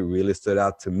Staley really stood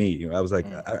out to me. I was like,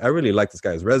 I really like this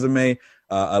guy's resume.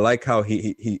 I like how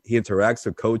he interacts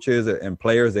with coaches and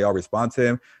players. They all respond to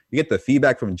him. You get the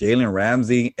feedback from Jalen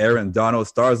Ramsey, Aaron Donald,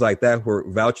 stars like that who are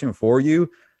vouching for you.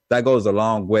 That goes a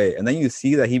long way. And then you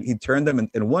see that he turned them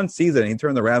in one season. He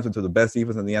turned the Rams into the best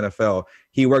defense in the NFL.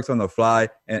 He works on the fly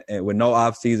and with no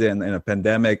off season and a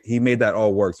pandemic. He made that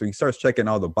all work. So he starts checking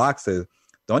all the boxes.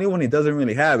 The only one he doesn't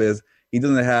really have is he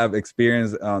doesn't have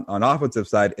experience on offensive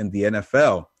side in the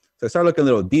NFL. So I started looking a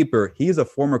little deeper. He's a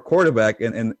former quarterback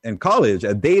in college,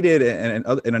 dated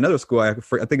in another school. I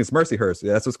think it's Mercyhurst.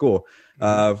 Yeah, that's a school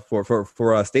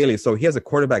for Staley. So he has a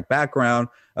quarterback background.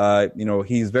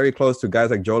 He's very close to guys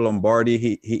like Joe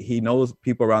Lombardi. He knows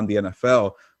people around the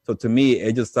NFL. So to me,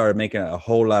 it just started making a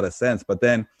whole lot of sense. But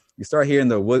then you start hearing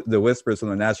the whispers from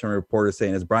the national reporters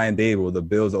saying it's Brian Dable, the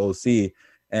Bills OC.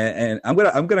 And I'm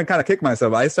gonna kind of kick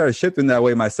myself. I started shifting that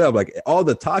way myself. Like all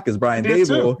the talk is Brian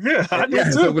Dable. Yeah, I did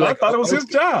too. So I thought it was his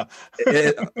job.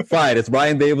 Fine, it's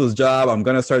Brian Dable's job. I'm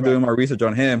gonna start doing my research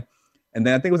on him. And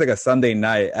then I think it was like a Sunday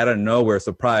night, out of nowhere,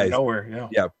 surprise.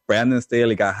 Yeah, Brandon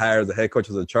Staley got hired as the head coach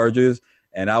of the Chargers,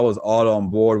 and I was all on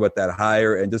board with that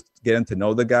hire and just getting to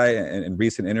know the guy. And in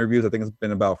recent interviews, I think it's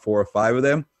been about 4 or 5 of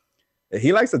them.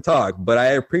 He likes to talk, but I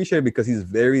appreciate it because he's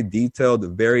very detailed,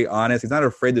 very honest. He's not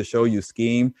afraid to show you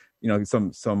scheme,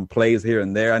 some plays here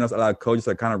and there. I know a lot of coaches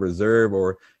are kind of reserved,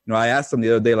 or, I asked him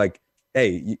the other day, like,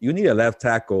 hey, you need a left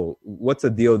tackle. What's the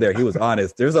deal there? He was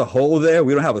honest. There's a hole there.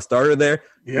 We don't have a starter there.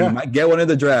 Yeah. You might get one in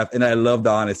the draft, and I love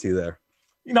the honesty there.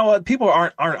 You know what? People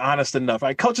aren't honest enough.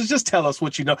 Right? Coaches, just tell us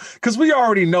what you know, because we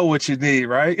already know what you need,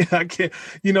 right? I can't.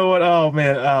 You know what? Oh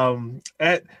man,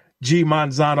 at G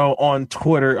Manzano on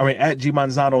Twitter. At G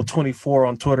Manzano 24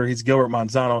 on Twitter. He's Gilbert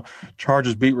Manzano,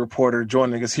 Chargers beat reporter,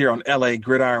 joining us here on LA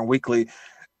Gridiron Weekly.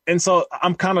 And so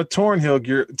I'm kind of torn here,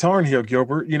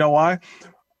 Gilbert. You know why?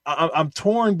 I'm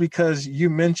torn because you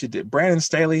mentioned it. Brandon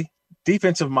Staley,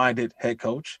 defensive-minded head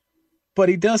coach, but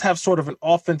he does have sort of an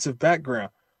offensive background.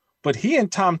 But he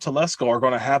and Tom Telesco are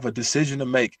going to have a decision to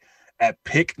make at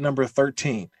pick number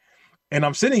 13. And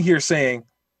I'm sitting here saying,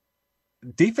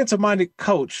 defensive-minded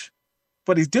coach,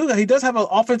 but he does have an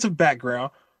offensive background.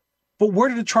 But where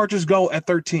do the Chargers go at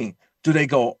 13? Do they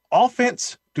go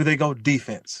offense? Do they go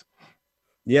defense?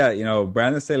 Yeah,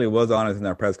 Brandon Staley was honest in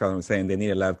that press conference saying they need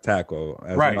a left tackle.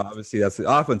 Right. Obviously, that's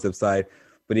the offensive side,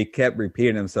 but he kept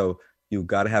repeating himself. You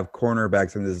got to have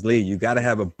cornerbacks in this league. You got to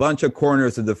have a bunch of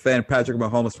corners to defend Patrick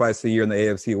Mahomes twice a year in the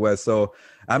AFC West. So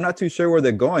I'm not too sure where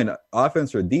they're going,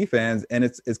 offense or defense. And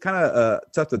it's kind of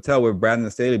tough to tell with Brandon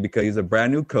Staley because he's a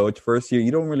brand new coach. First year,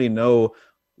 you don't really know,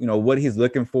 what he's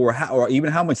looking for, or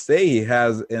even how much say he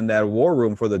has in that war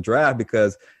room for the draft,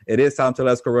 because it is Tom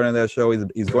Telesco running that show.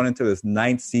 He's going into his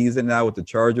 9th season now with the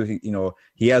Chargers.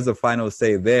 He has the final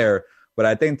say there. But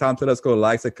I think Tom Telesco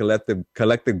likes a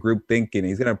collective group thinking.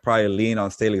 He's going to probably lean on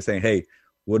Staley saying, hey,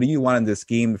 what do you want in this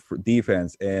scheme for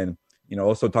defense? And,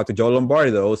 also talk to Joe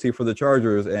Lombardi, the OC for the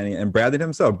Chargers, and Brandon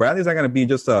himself. Brandon's not going to be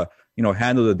just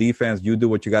handle the defense. You do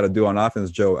what you got to do on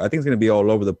offense, Joe. I think it's going to be all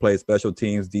over the place, special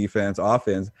teams, defense,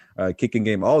 offense, kicking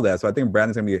game, all that. So I think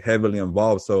Brandon's going to be heavily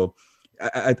involved. So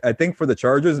I think for the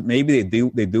Chargers, maybe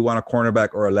they do want a cornerback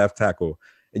or a left tackle.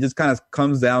 It just kind of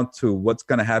comes down to what's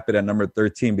going to happen at number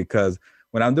 13, because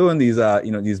when I'm doing these,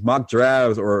 these mock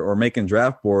drafts or making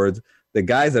draft boards, the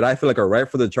guys that I feel like are right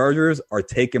for the Chargers are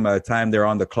taken by the time they're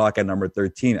on the clock at number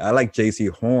 13. I like J.C.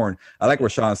 Horn. I like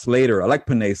Rashawn Slater. I like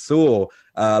Penei Sewell.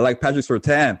 I like Patrick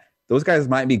Surtain. Those guys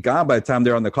might be gone by the time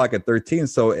they're on the clock at 13.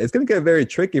 So it's going to get very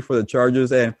tricky for the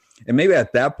Chargers. And maybe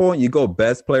at that point, you go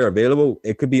best player available.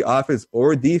 It could be offense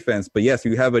or defense. But, yes,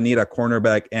 you have a need at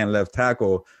cornerback and left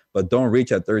tackle, but don't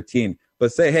reach at 13.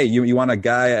 But say, hey, you want a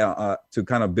guy to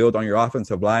kind of build on your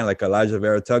offensive line like Elijah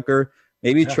Vera-Tucker.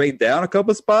 Maybe trade down a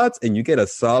couple spots and you get a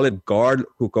solid guard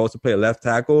who goes to play left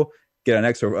tackle. get an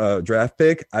extra draft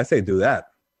pick, I say do that.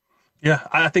 Yeah,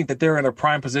 I think that they're in a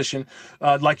prime position,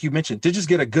 like you mentioned, to just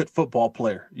get a good football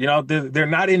player. You know, they're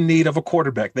not in need of a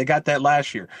quarterback. They got that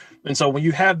last year. And so when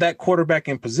you have that quarterback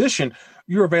in position,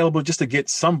 you're available just to get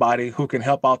somebody who can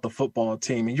help out the football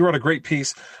team. And you wrote a great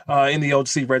piece in the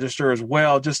OC Register as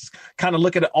well, just kind of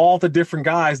looking at all the different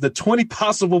guys, the 20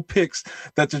 possible picks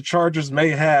that the Chargers may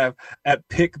have at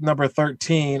pick number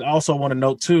 13. I also want to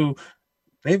note, too,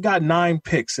 they've got 9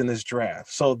 picks in this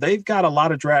draft. So they've got a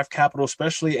lot of draft capital,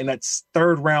 especially in that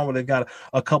third round when they've got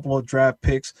a couple of draft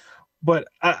picks. But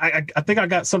I think I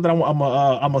got something I'm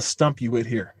going to stump you with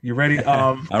here. You ready?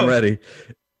 I'm ready.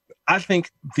 I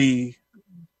think the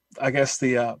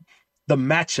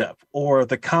matchup or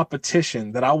the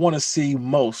competition that I want to see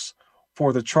most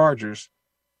for the Chargers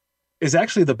is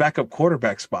actually the backup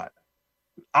quarterback spot.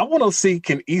 I want to see,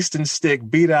 can Easton Stick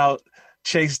beat out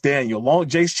Chase Daniel,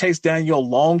 Chase Daniel,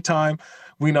 long time,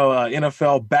 we know,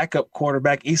 NFL backup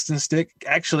quarterback. Easton Stick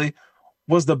actually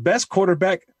was the best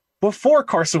quarterback before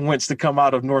Carson Wentz to come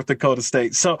out of North Dakota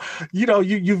State. So, you know,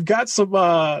 you've got some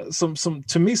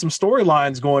to me, some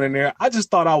storylines going in there. I just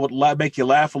thought I would make you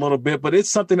laugh a little bit, but it's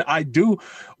something I do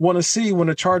want to see when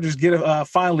the Chargers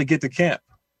finally get to camp.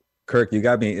 Kirk, you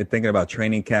got me thinking about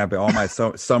training camp and all my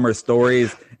summer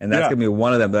stories, and that's gonna be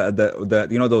one of them. The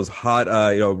you know, those hot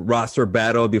roster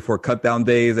battle before cutdown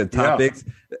days and topics.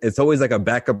 Yeah. It's always like a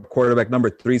backup quarterback, number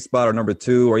 3 spot or number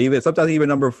 2, or even sometimes even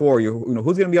number 4. You know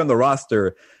who's gonna be on the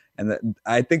roster, and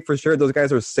I think for sure those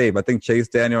guys are safe. I think Chase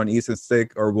Daniel and Easton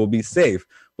Stick will be safe,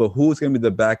 but who's gonna be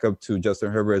the backup to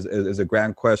Justin Herbert is a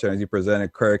grand question, as you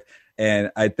presented, Kirk.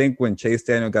 And I think when Chase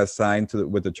Daniel got signed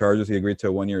with the Chargers, he agreed to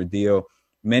a 1-year deal.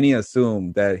 Many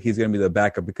assume that he's going to be the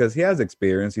backup because he has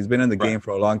experience. He's been in the game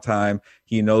for a long time.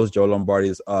 He knows Joe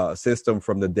Lombardi's system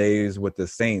from the days with the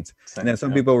Saints. And then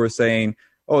some people were saying,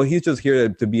 oh, he's just here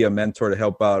to be a mentor to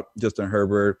help out Justin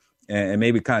Herbert and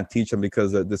maybe kind of teach him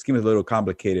because the scheme is a little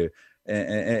complicated.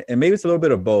 And maybe it's a little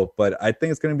bit of both, but I think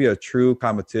it's going to be a true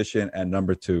competition at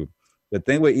number 2. The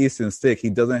thing with Easton Stick, he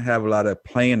doesn't have a lot of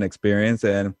playing experience,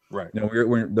 and you know,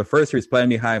 when the first year he's playing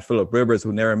behind Phillip Rivers,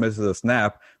 who never misses a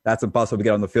snap. That's impossible to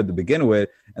get on the field to begin with.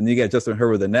 And then you get Justin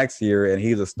Herbert the next year, and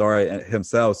he's a star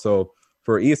himself. So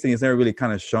for Easton, he's never really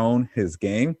kind of shown his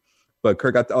game. But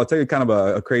Kirk, I'll tell you kind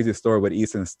of a crazy story with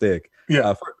Easton Stick.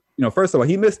 Yeah. First of all,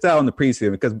 he missed out on the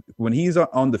preseason because when he's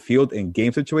on the field in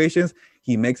game situations,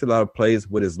 he makes a lot of plays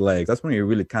with his legs. That's when he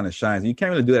really kind of shines. You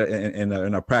can't really do that in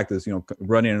a practice,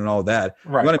 running and all that.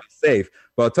 Right. You want to be safe.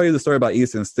 But I'll tell you the story about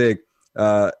Easton Stick.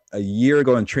 A year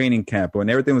ago in training camp, when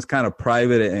everything was kind of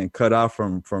private and cut off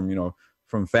from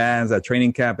fans at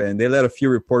training camp, and they let a few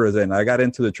reporters in. I got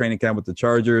into the training camp with the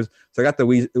Chargers, so I got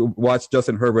to watch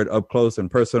Justin Herbert up close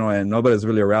and personal, and nobody's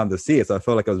really around to see it, so I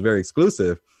felt like I was very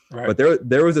exclusive. Right. But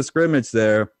there was a scrimmage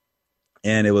there,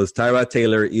 and it was Tyrod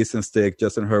Taylor, Easton Stick,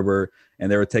 Justin Herbert,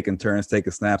 and they were taking turns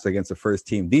taking snaps against the first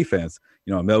team defense.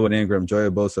 Melvin Ingram, Joey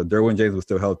Bosa, Derwin James was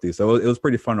still healthy, so it was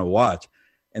pretty fun to watch.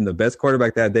 And the best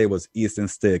quarterback that day was Easton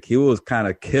Stick. He was kind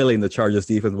of killing the Chargers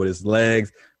defense with his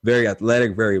legs, very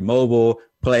athletic, very mobile,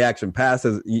 play action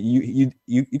passes. You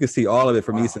could see all of it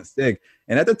from Easton Stick.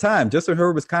 And at the time, Justin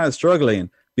Herbert was kind of struggling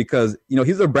because,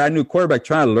 he's a brand new quarterback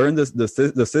trying to learn the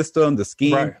system, the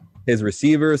scheme, his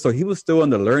receivers. So he was still in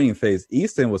the learning phase.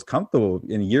 Easton was comfortable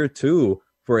in year 2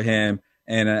 for him.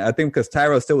 And I think because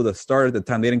Tyrod still was a starter at the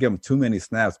time, they didn't give him too many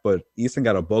snaps, but Easton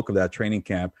got a bulk of that training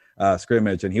camp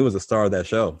scrimmage, and he was the star of that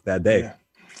show that day. Yeah.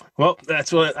 Well,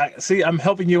 that's what I see. I'm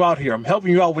helping you out here. I'm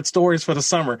helping you out with stories for the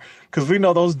summer because we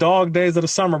know those dog days of the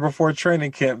summer before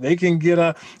training camp, they can get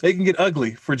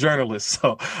ugly for journalists.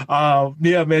 So,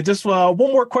 man, just one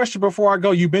more question before I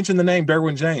go. You mentioned the name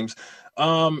Derwin James.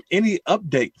 Any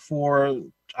update for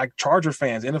Charger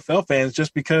fans, NFL fans,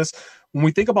 just because when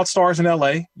we think about stars in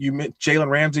LA, you met Jalen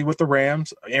Ramsey with the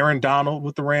Rams, Aaron Donald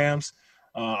with the Rams.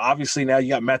 Obviously now you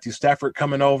got Matthew Stafford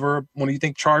coming over. When you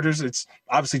think Chargers, it's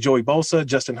obviously Joey Bosa,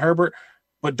 Justin Herbert,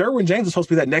 but Derwin James is supposed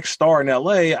to be that next star in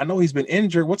LA. I know he's been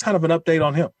injured. What's kind of an update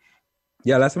on him?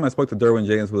 Yeah, last time I spoke to Derwin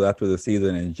James was after the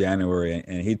season in January,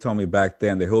 and he told me back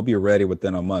then that he'll be ready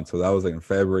within a month. So that was in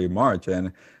February, March,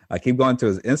 and I keep going to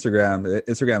his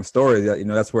Instagram stories.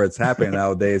 That's where it's happening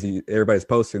nowadays. Everybody's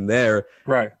posting there.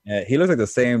 Right. He looks like the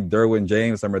same Derwin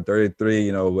James, number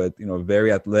 33, with,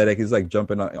 very athletic. He's like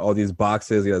jumping on all these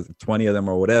boxes. He has 20 of them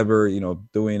or whatever,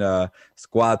 doing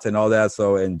squats and all that.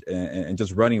 So, and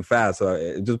just running fast.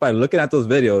 So just by looking at those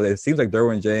videos, it seems like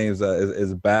Derwin James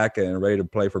is back and ready to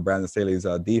play for Brandon Staley's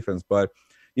defense. But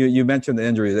you mentioned the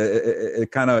injuries.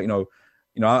 It kind of,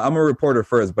 I'm a reporter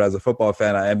first, but as a football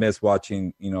fan, I miss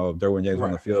watching, Derwin James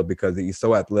on the field because he's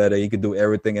so athletic. He could do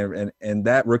everything. And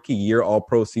that rookie year, all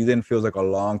pro season feels like a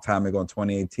long time ago in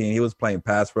 2018. He was playing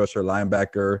pass rusher,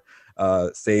 linebacker,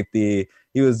 safety.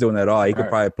 He was doing it all. He could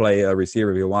probably play a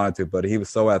receiver if he wanted to, but he was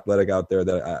so athletic out there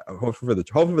that hopefully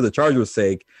for the Chargers'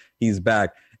 sake, he's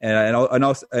back. And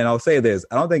I'll say this: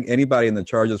 I don't think anybody in the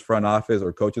Chargers front office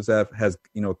or coaching staff has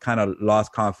kind of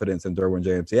lost confidence in Derwin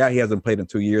James. Yeah, he hasn't played in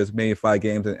 2 years, maybe 5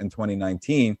 games in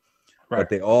 2019, but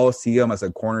they all see him as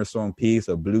a cornerstone piece,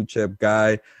 a blue chip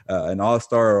guy, an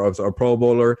all-star or a Pro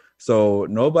Bowler. So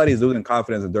nobody's losing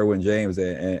confidence in Derwin James,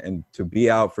 and to be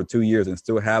out for 2 years and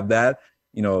still have that,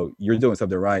 you're doing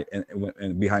something right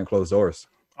and behind closed doors.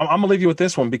 I'm going to leave you with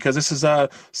this one because this is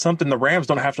something the Rams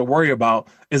don't have to worry about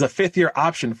is a 5th-year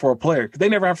option for a player. They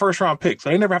never have first-round picks,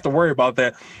 so they never have to worry about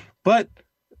that. But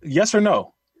yes or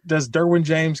no, does Derwin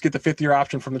James get the 5th-year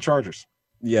option from the Chargers?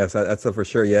 Yes, that's a for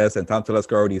sure yes. And Tom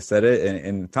Telesco already said it.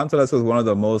 And Tom Telesco is one of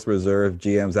the most reserved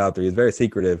GMs out there. He's very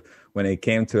secretive. When it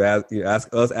came to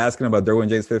asking about Derwin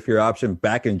James' 5th-year option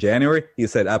back in January, he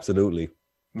said absolutely.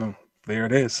 No. There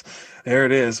it is. There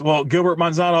it is. Well, Gilbert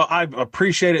Manzano, I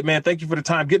appreciate it, man. Thank you for the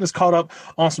time getting us caught up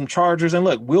on some Chargers. And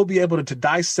look, we'll be able to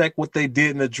dissect what they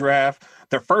did in the draft,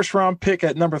 their first-round pick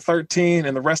at number 13,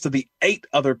 and the rest of the 8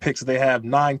 other picks that they have,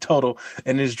 9 total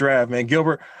in this draft, man.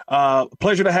 Gilbert,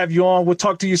 pleasure to have you on. We'll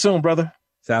talk to you soon, brother.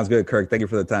 Sounds good, Kirk. Thank you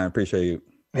for the time. Appreciate you.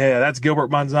 Yeah, that's Gilbert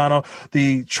Manzano,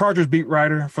 the Chargers beat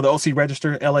writer for the OC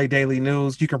Register, LA Daily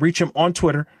News. You can reach him on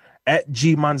Twitter at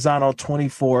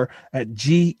GManzano24, at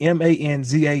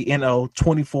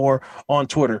GManzano24 on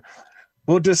Twitter.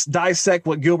 We'll just dissect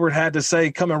what Gilbert had to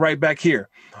say coming right back here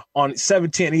on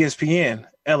 710 ESPN,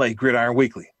 LA Gridiron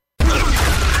Weekly.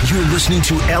 You're listening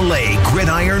to LA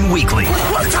Gridiron Weekly.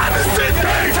 What time is it?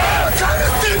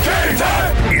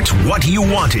 Time! It's what you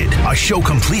wanted, a show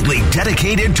completely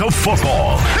dedicated to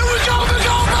football. Here we go, baby!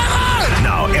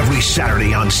 Now, every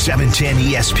Saturday on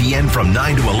 710 ESPN from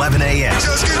 9 to 11 a.m.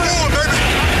 Just get going, baby.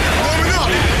 Warming up.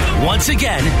 Once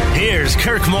again, here's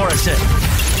Kirk Morrison.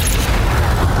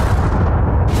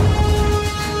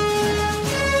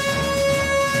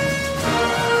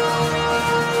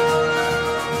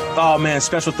 Oh, man,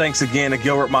 special thanks again to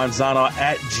Gilbert Manzano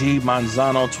at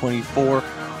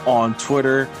GManzano24 on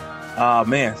Twitter.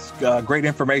 Great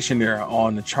information there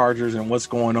on the Chargers and what's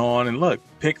going on. And look,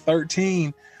 pick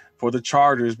 13 for the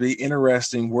Chargers. Be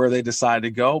interesting where they decide to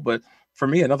go. But for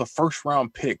me, another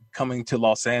first-round pick coming to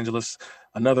Los Angeles,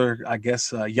 another,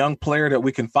 young player that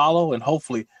we can follow. And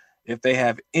hopefully, if they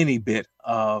have any bit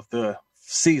of the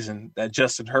season that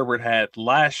Justin Herbert had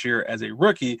last year as a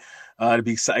rookie, to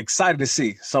be excited to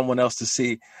see someone else to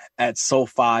see at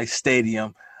SoFi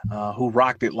Stadium who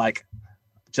rocked it like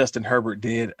Justin Herbert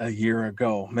did a year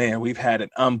ago. Man, we've had an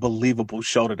unbelievable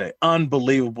show today.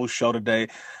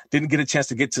 Didn't get a chance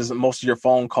to get to most of your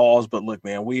phone calls, but look,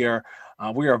 man, we're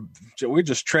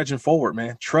just trudging forward,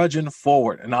 man,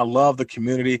 And I love the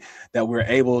community that we're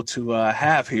able to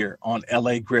have here on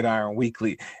LA Gridiron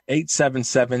Weekly.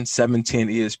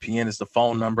 877-710-ESPN is the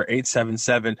phone number,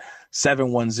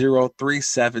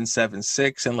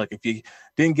 877-710-3776. And look, if you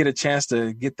didn't get a chance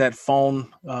to get that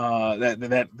phone,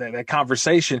 that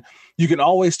conversation, you can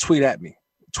always tweet at me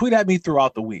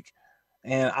throughout the week,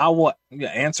 and I will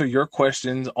answer your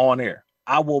questions on air.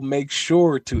 I will make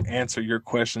sure to answer your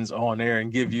questions on air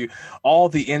and give you all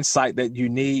the insight that you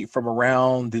need from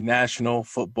around the National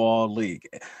Football League.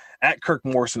 At Kirk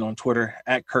Morrison on Twitter,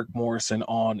 at Kirk Morrison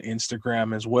on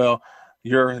Instagram as well.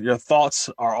 Your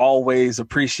thoughts are always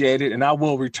appreciated, and I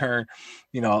will return,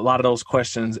 a lot of those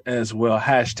questions as well.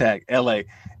 Hashtag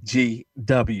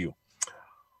LAGW.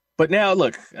 But now,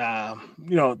 look,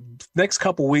 next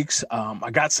couple weeks,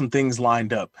 I got some things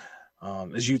lined up.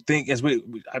 I've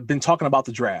been talking about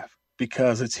the draft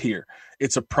because it's here.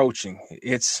 It's approaching.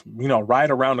 It's,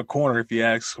 right around the corner, if you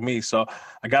ask me. So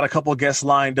I got a couple of guests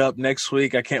lined up next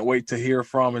week. I can't wait to hear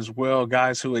from as well,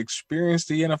 guys who experienced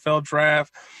the NFL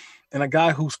draft and a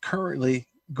guy who's currently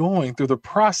going through the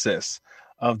process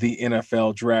of the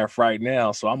NFL draft right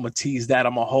now. So I'm going to tease that.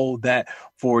 I'm going to hold that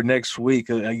for next week.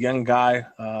 A young guy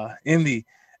in the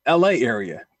LA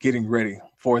area getting ready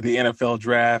for the NFL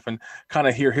draft and kind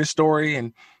of hear his story.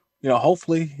 And,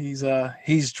 hopefully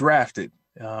he's drafted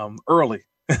early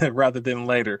rather than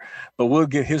later. But we'll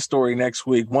get his story next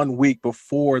week, 1 week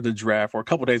before the draft, or a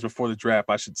couple days before the draft,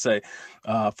 I should say,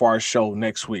 for our show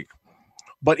next week.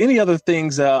 But any other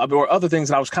things or other things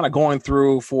that I was kind of going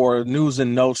through for news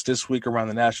and notes this week around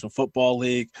the National Football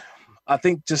League, I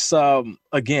think just,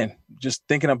 again, just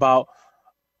thinking about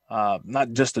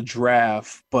not just the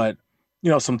draft, but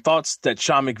some thoughts that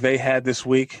Sean McVay had this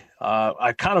week.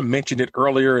 I kind of mentioned it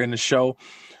earlier in the show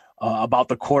about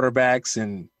the quarterbacks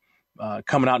and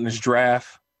coming out in this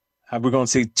draft. We're going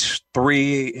to see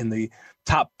 3 in the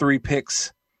top 3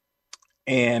 picks,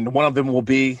 and one of them will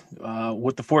be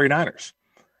with the 49ers.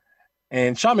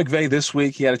 And Sean McVay this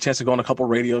week, he had a chance to go on a couple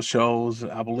radio shows.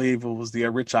 I believe it was the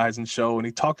Rich Eisen show, and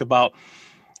he talked about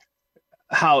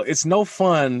how it's no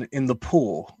fun in the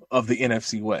pool of the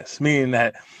NFC West, meaning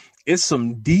that it's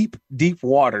some deep, deep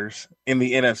waters in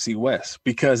the NFC West,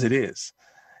 because it is.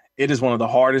 It is one of the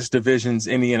hardest divisions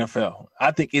in the NFL.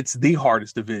 I think it's the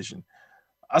hardest division.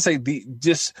 I say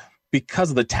just because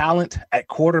of the talent at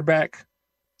quarterback,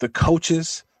 the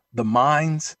coaches, the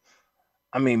minds.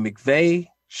 I mean, McVay,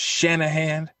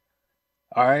 Shanahan,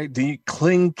 all right,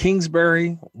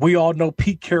 Kingsbury. We all know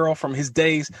Pete Carroll from his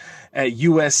days at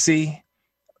USC.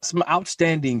 Some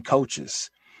outstanding coaches.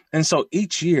 And so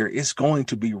each year it's going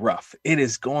to be rough. It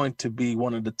is going to be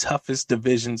one of the toughest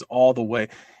divisions all the way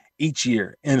each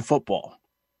year in football.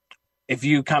 If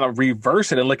you kind of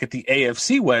reverse it and look at the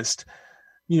AFC West,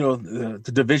 the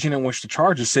division in which the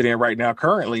Chargers sit in right now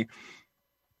currently,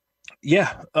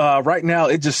 right now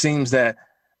it just seems that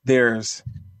there's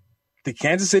the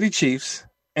Kansas City Chiefs,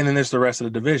 and then there's the rest of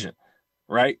the division,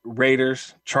 right?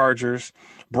 Raiders, Chargers,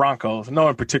 Broncos, no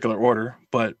in particular order,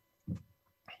 but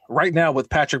right now with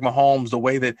Patrick Mahomes, the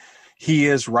way that he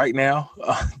is right now,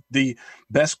 the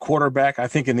best quarterback, I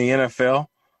think, in the NFL,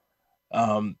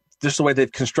 just the way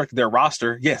they've constructed their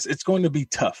roster, yes, it's going to be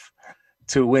tough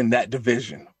to win that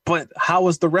division. But how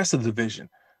is the rest of the division,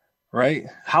 right?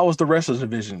 How is the rest of the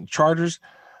division? Chargers,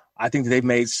 I think they've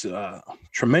made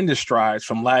tremendous strides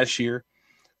from last year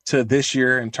to this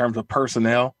year in terms of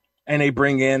personnel. And they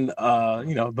bring in,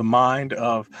 the mind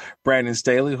of Brandon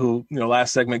Staley, who,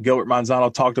 last segment, Gilbert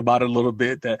Manzano talked about it a little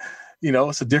bit, that,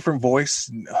 it's a different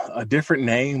voice, a different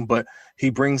name, but he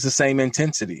brings the same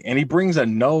intensity, and he brings a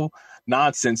no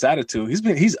nonsense attitude.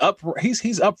 He's up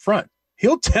front.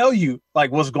 He'll tell you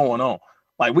like what's going on.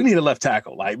 Like, we need a left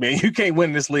tackle. Like, man, you can't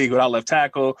win this league without left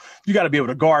tackle. You got to be able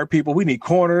to guard people. We need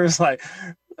corners. Like,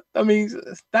 I mean,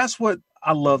 that's what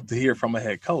I love to hear from a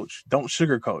head coach. Don't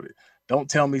sugarcoat it. Don't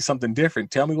tell me something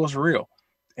different. Tell me what's real.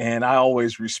 And I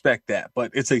always respect that.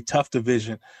 But it's a tough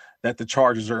division that the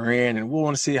Chargers are in, and we'll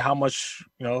want to see how much,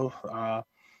 how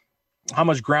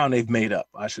much ground they've made up,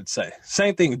 I should say.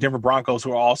 Same thing with Denver Broncos,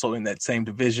 who are also in that same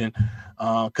division.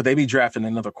 Could they be drafting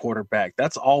another quarterback?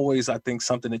 That's always, I think,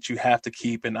 something that you have to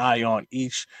keep an eye on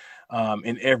each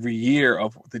and every year,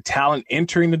 of the talent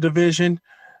entering the division.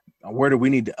 Where do we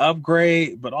need to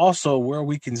upgrade? But also where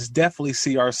we can definitely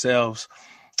see ourselves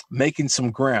making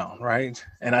some ground, right?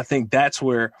 And I think that's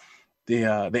where the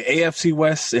AFC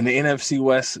West and the NFC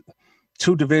West,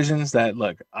 two divisions that,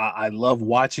 look, I love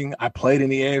watching. I played in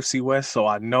the AFC West, so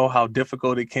I know how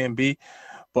difficult it can be.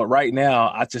 But right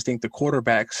now, I just think the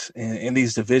quarterbacks in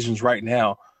these divisions right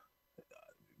now,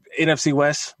 NFC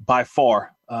West, by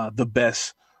far the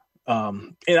best,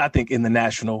 and I think in the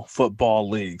National Football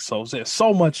League. So there's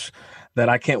so much that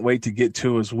I can't wait to get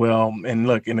to as well. And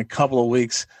look, in a couple of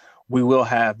weeks, we will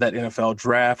have that NFL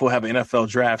draft. We'll have an NFL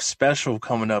draft special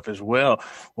coming up as well.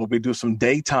 We'll be doing some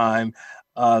daytime,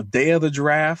 day of the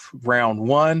draft, round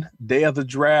 1, day of the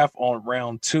draft on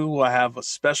round 2. I have a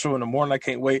special in the morning. I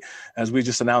can't wait, as we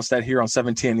just announced that here on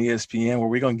 710 ESPN, where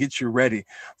we're going to get you ready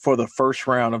for the first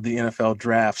round of the NFL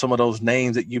draft. Some of those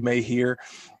names that you may hear,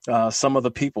 some of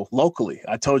the people locally.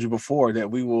 I told you before that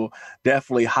we will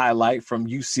definitely highlight from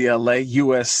UCLA,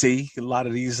 USC. A lot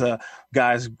of these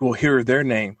guys will hear their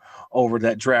name over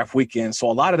that draft weekend. So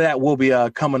a lot of that will be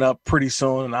coming up pretty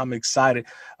soon, and I'm excited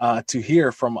to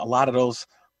hear from a lot of those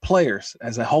players,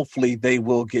 as hopefully they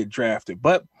will get drafted.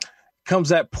 But comes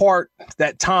that part,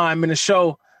 that time in the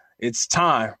show, it's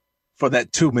time for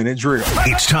that 2-minute drill.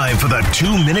 It's time for the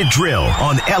 2-minute drill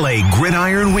on LA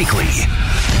Gridiron Weekly.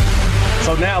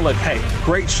 So now, look, hey,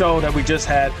 great show that we just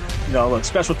had. Look,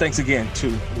 special thanks again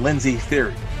to Lindsey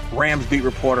Theory, Rams beat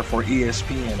reporter for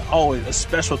ESPN. Always a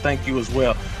special thank you as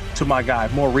well to my guy,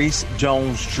 Maurice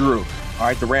Jones-Drew. All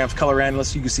right, the Rams color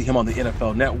analyst. You can see him on the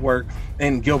NFL Network.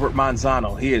 And Gilbert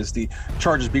Manzano. He is the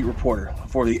Chargers beat reporter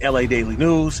for the LA Daily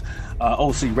News,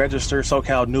 OC Register,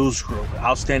 SoCal News Group.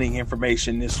 Outstanding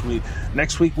information this week.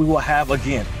 Next week, we will have,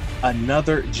 again,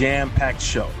 another jam-packed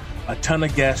show. A ton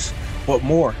of guests, but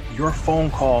more, your phone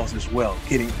calls as well.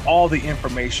 Getting all the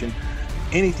information,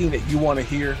 anything that you want to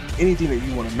hear, anything that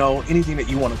you want to know, anything that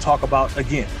you want to talk about.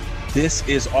 Again, this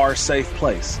is our safe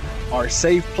place. Our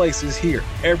safe place is here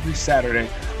every Saturday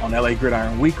on LA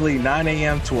Gridiron Weekly, 9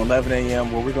 a.m. to 11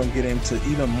 a.m., where we're going to get into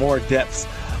even more depths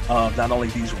of not only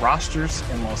these rosters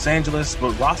in Los Angeles,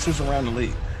 but rosters around the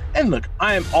league. And look,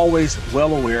 I am always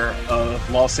well aware of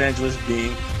Los Angeles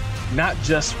being not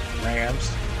just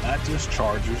Rams, not just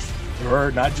Chargers,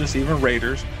 or not just even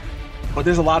Raiders, but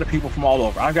there's a lot of people from all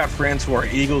over. I've got friends who are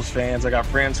Eagles fans. I got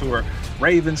friends who are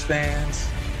Ravens fans,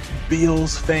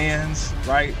 Bills fans,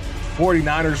 right?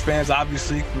 49ers fans,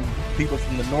 obviously, from people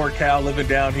from the NorCal living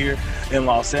down here in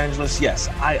Los Angeles. Yes,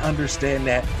 I understand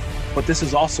that, but this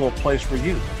is also a place for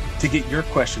you to get your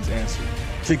questions answered,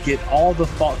 to get all the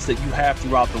thoughts that you have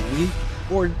throughout the week,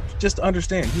 or just to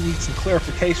understand you need some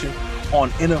clarification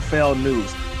on NFL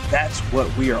news. That's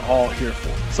what we are all here for.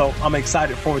 So I'm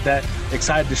excited for that,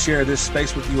 excited to share this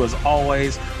space with you as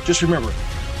always. Just remember,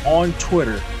 on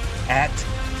Twitter, at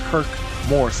Kirk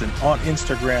Morrison, on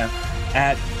Instagram,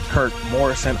 at Kirk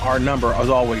Morrison. Our number, as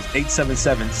always,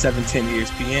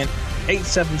 877-710-ESPN,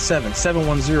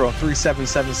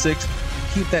 877-710-3776.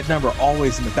 Keep that number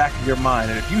always in the back of your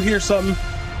mind. And if you hear something,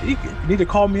 you need to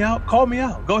call me out, call me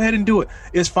out. Go ahead and do it.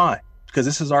 It's fine, because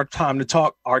this is our time to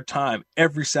talk, our time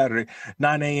every Saturday,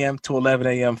 9 a.m. to 11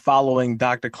 a.m. following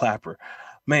Dr. Clapper.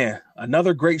 Man,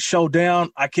 another great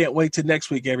showdown. I can't wait till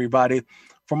next week, everybody.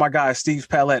 For my guy, Steve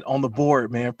Pallette on the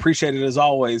board, man. Appreciate it as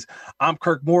always. I'm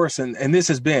Kirk Morrison, and this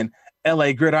has been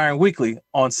LA Gridiron Weekly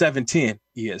on 710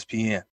 ESPN.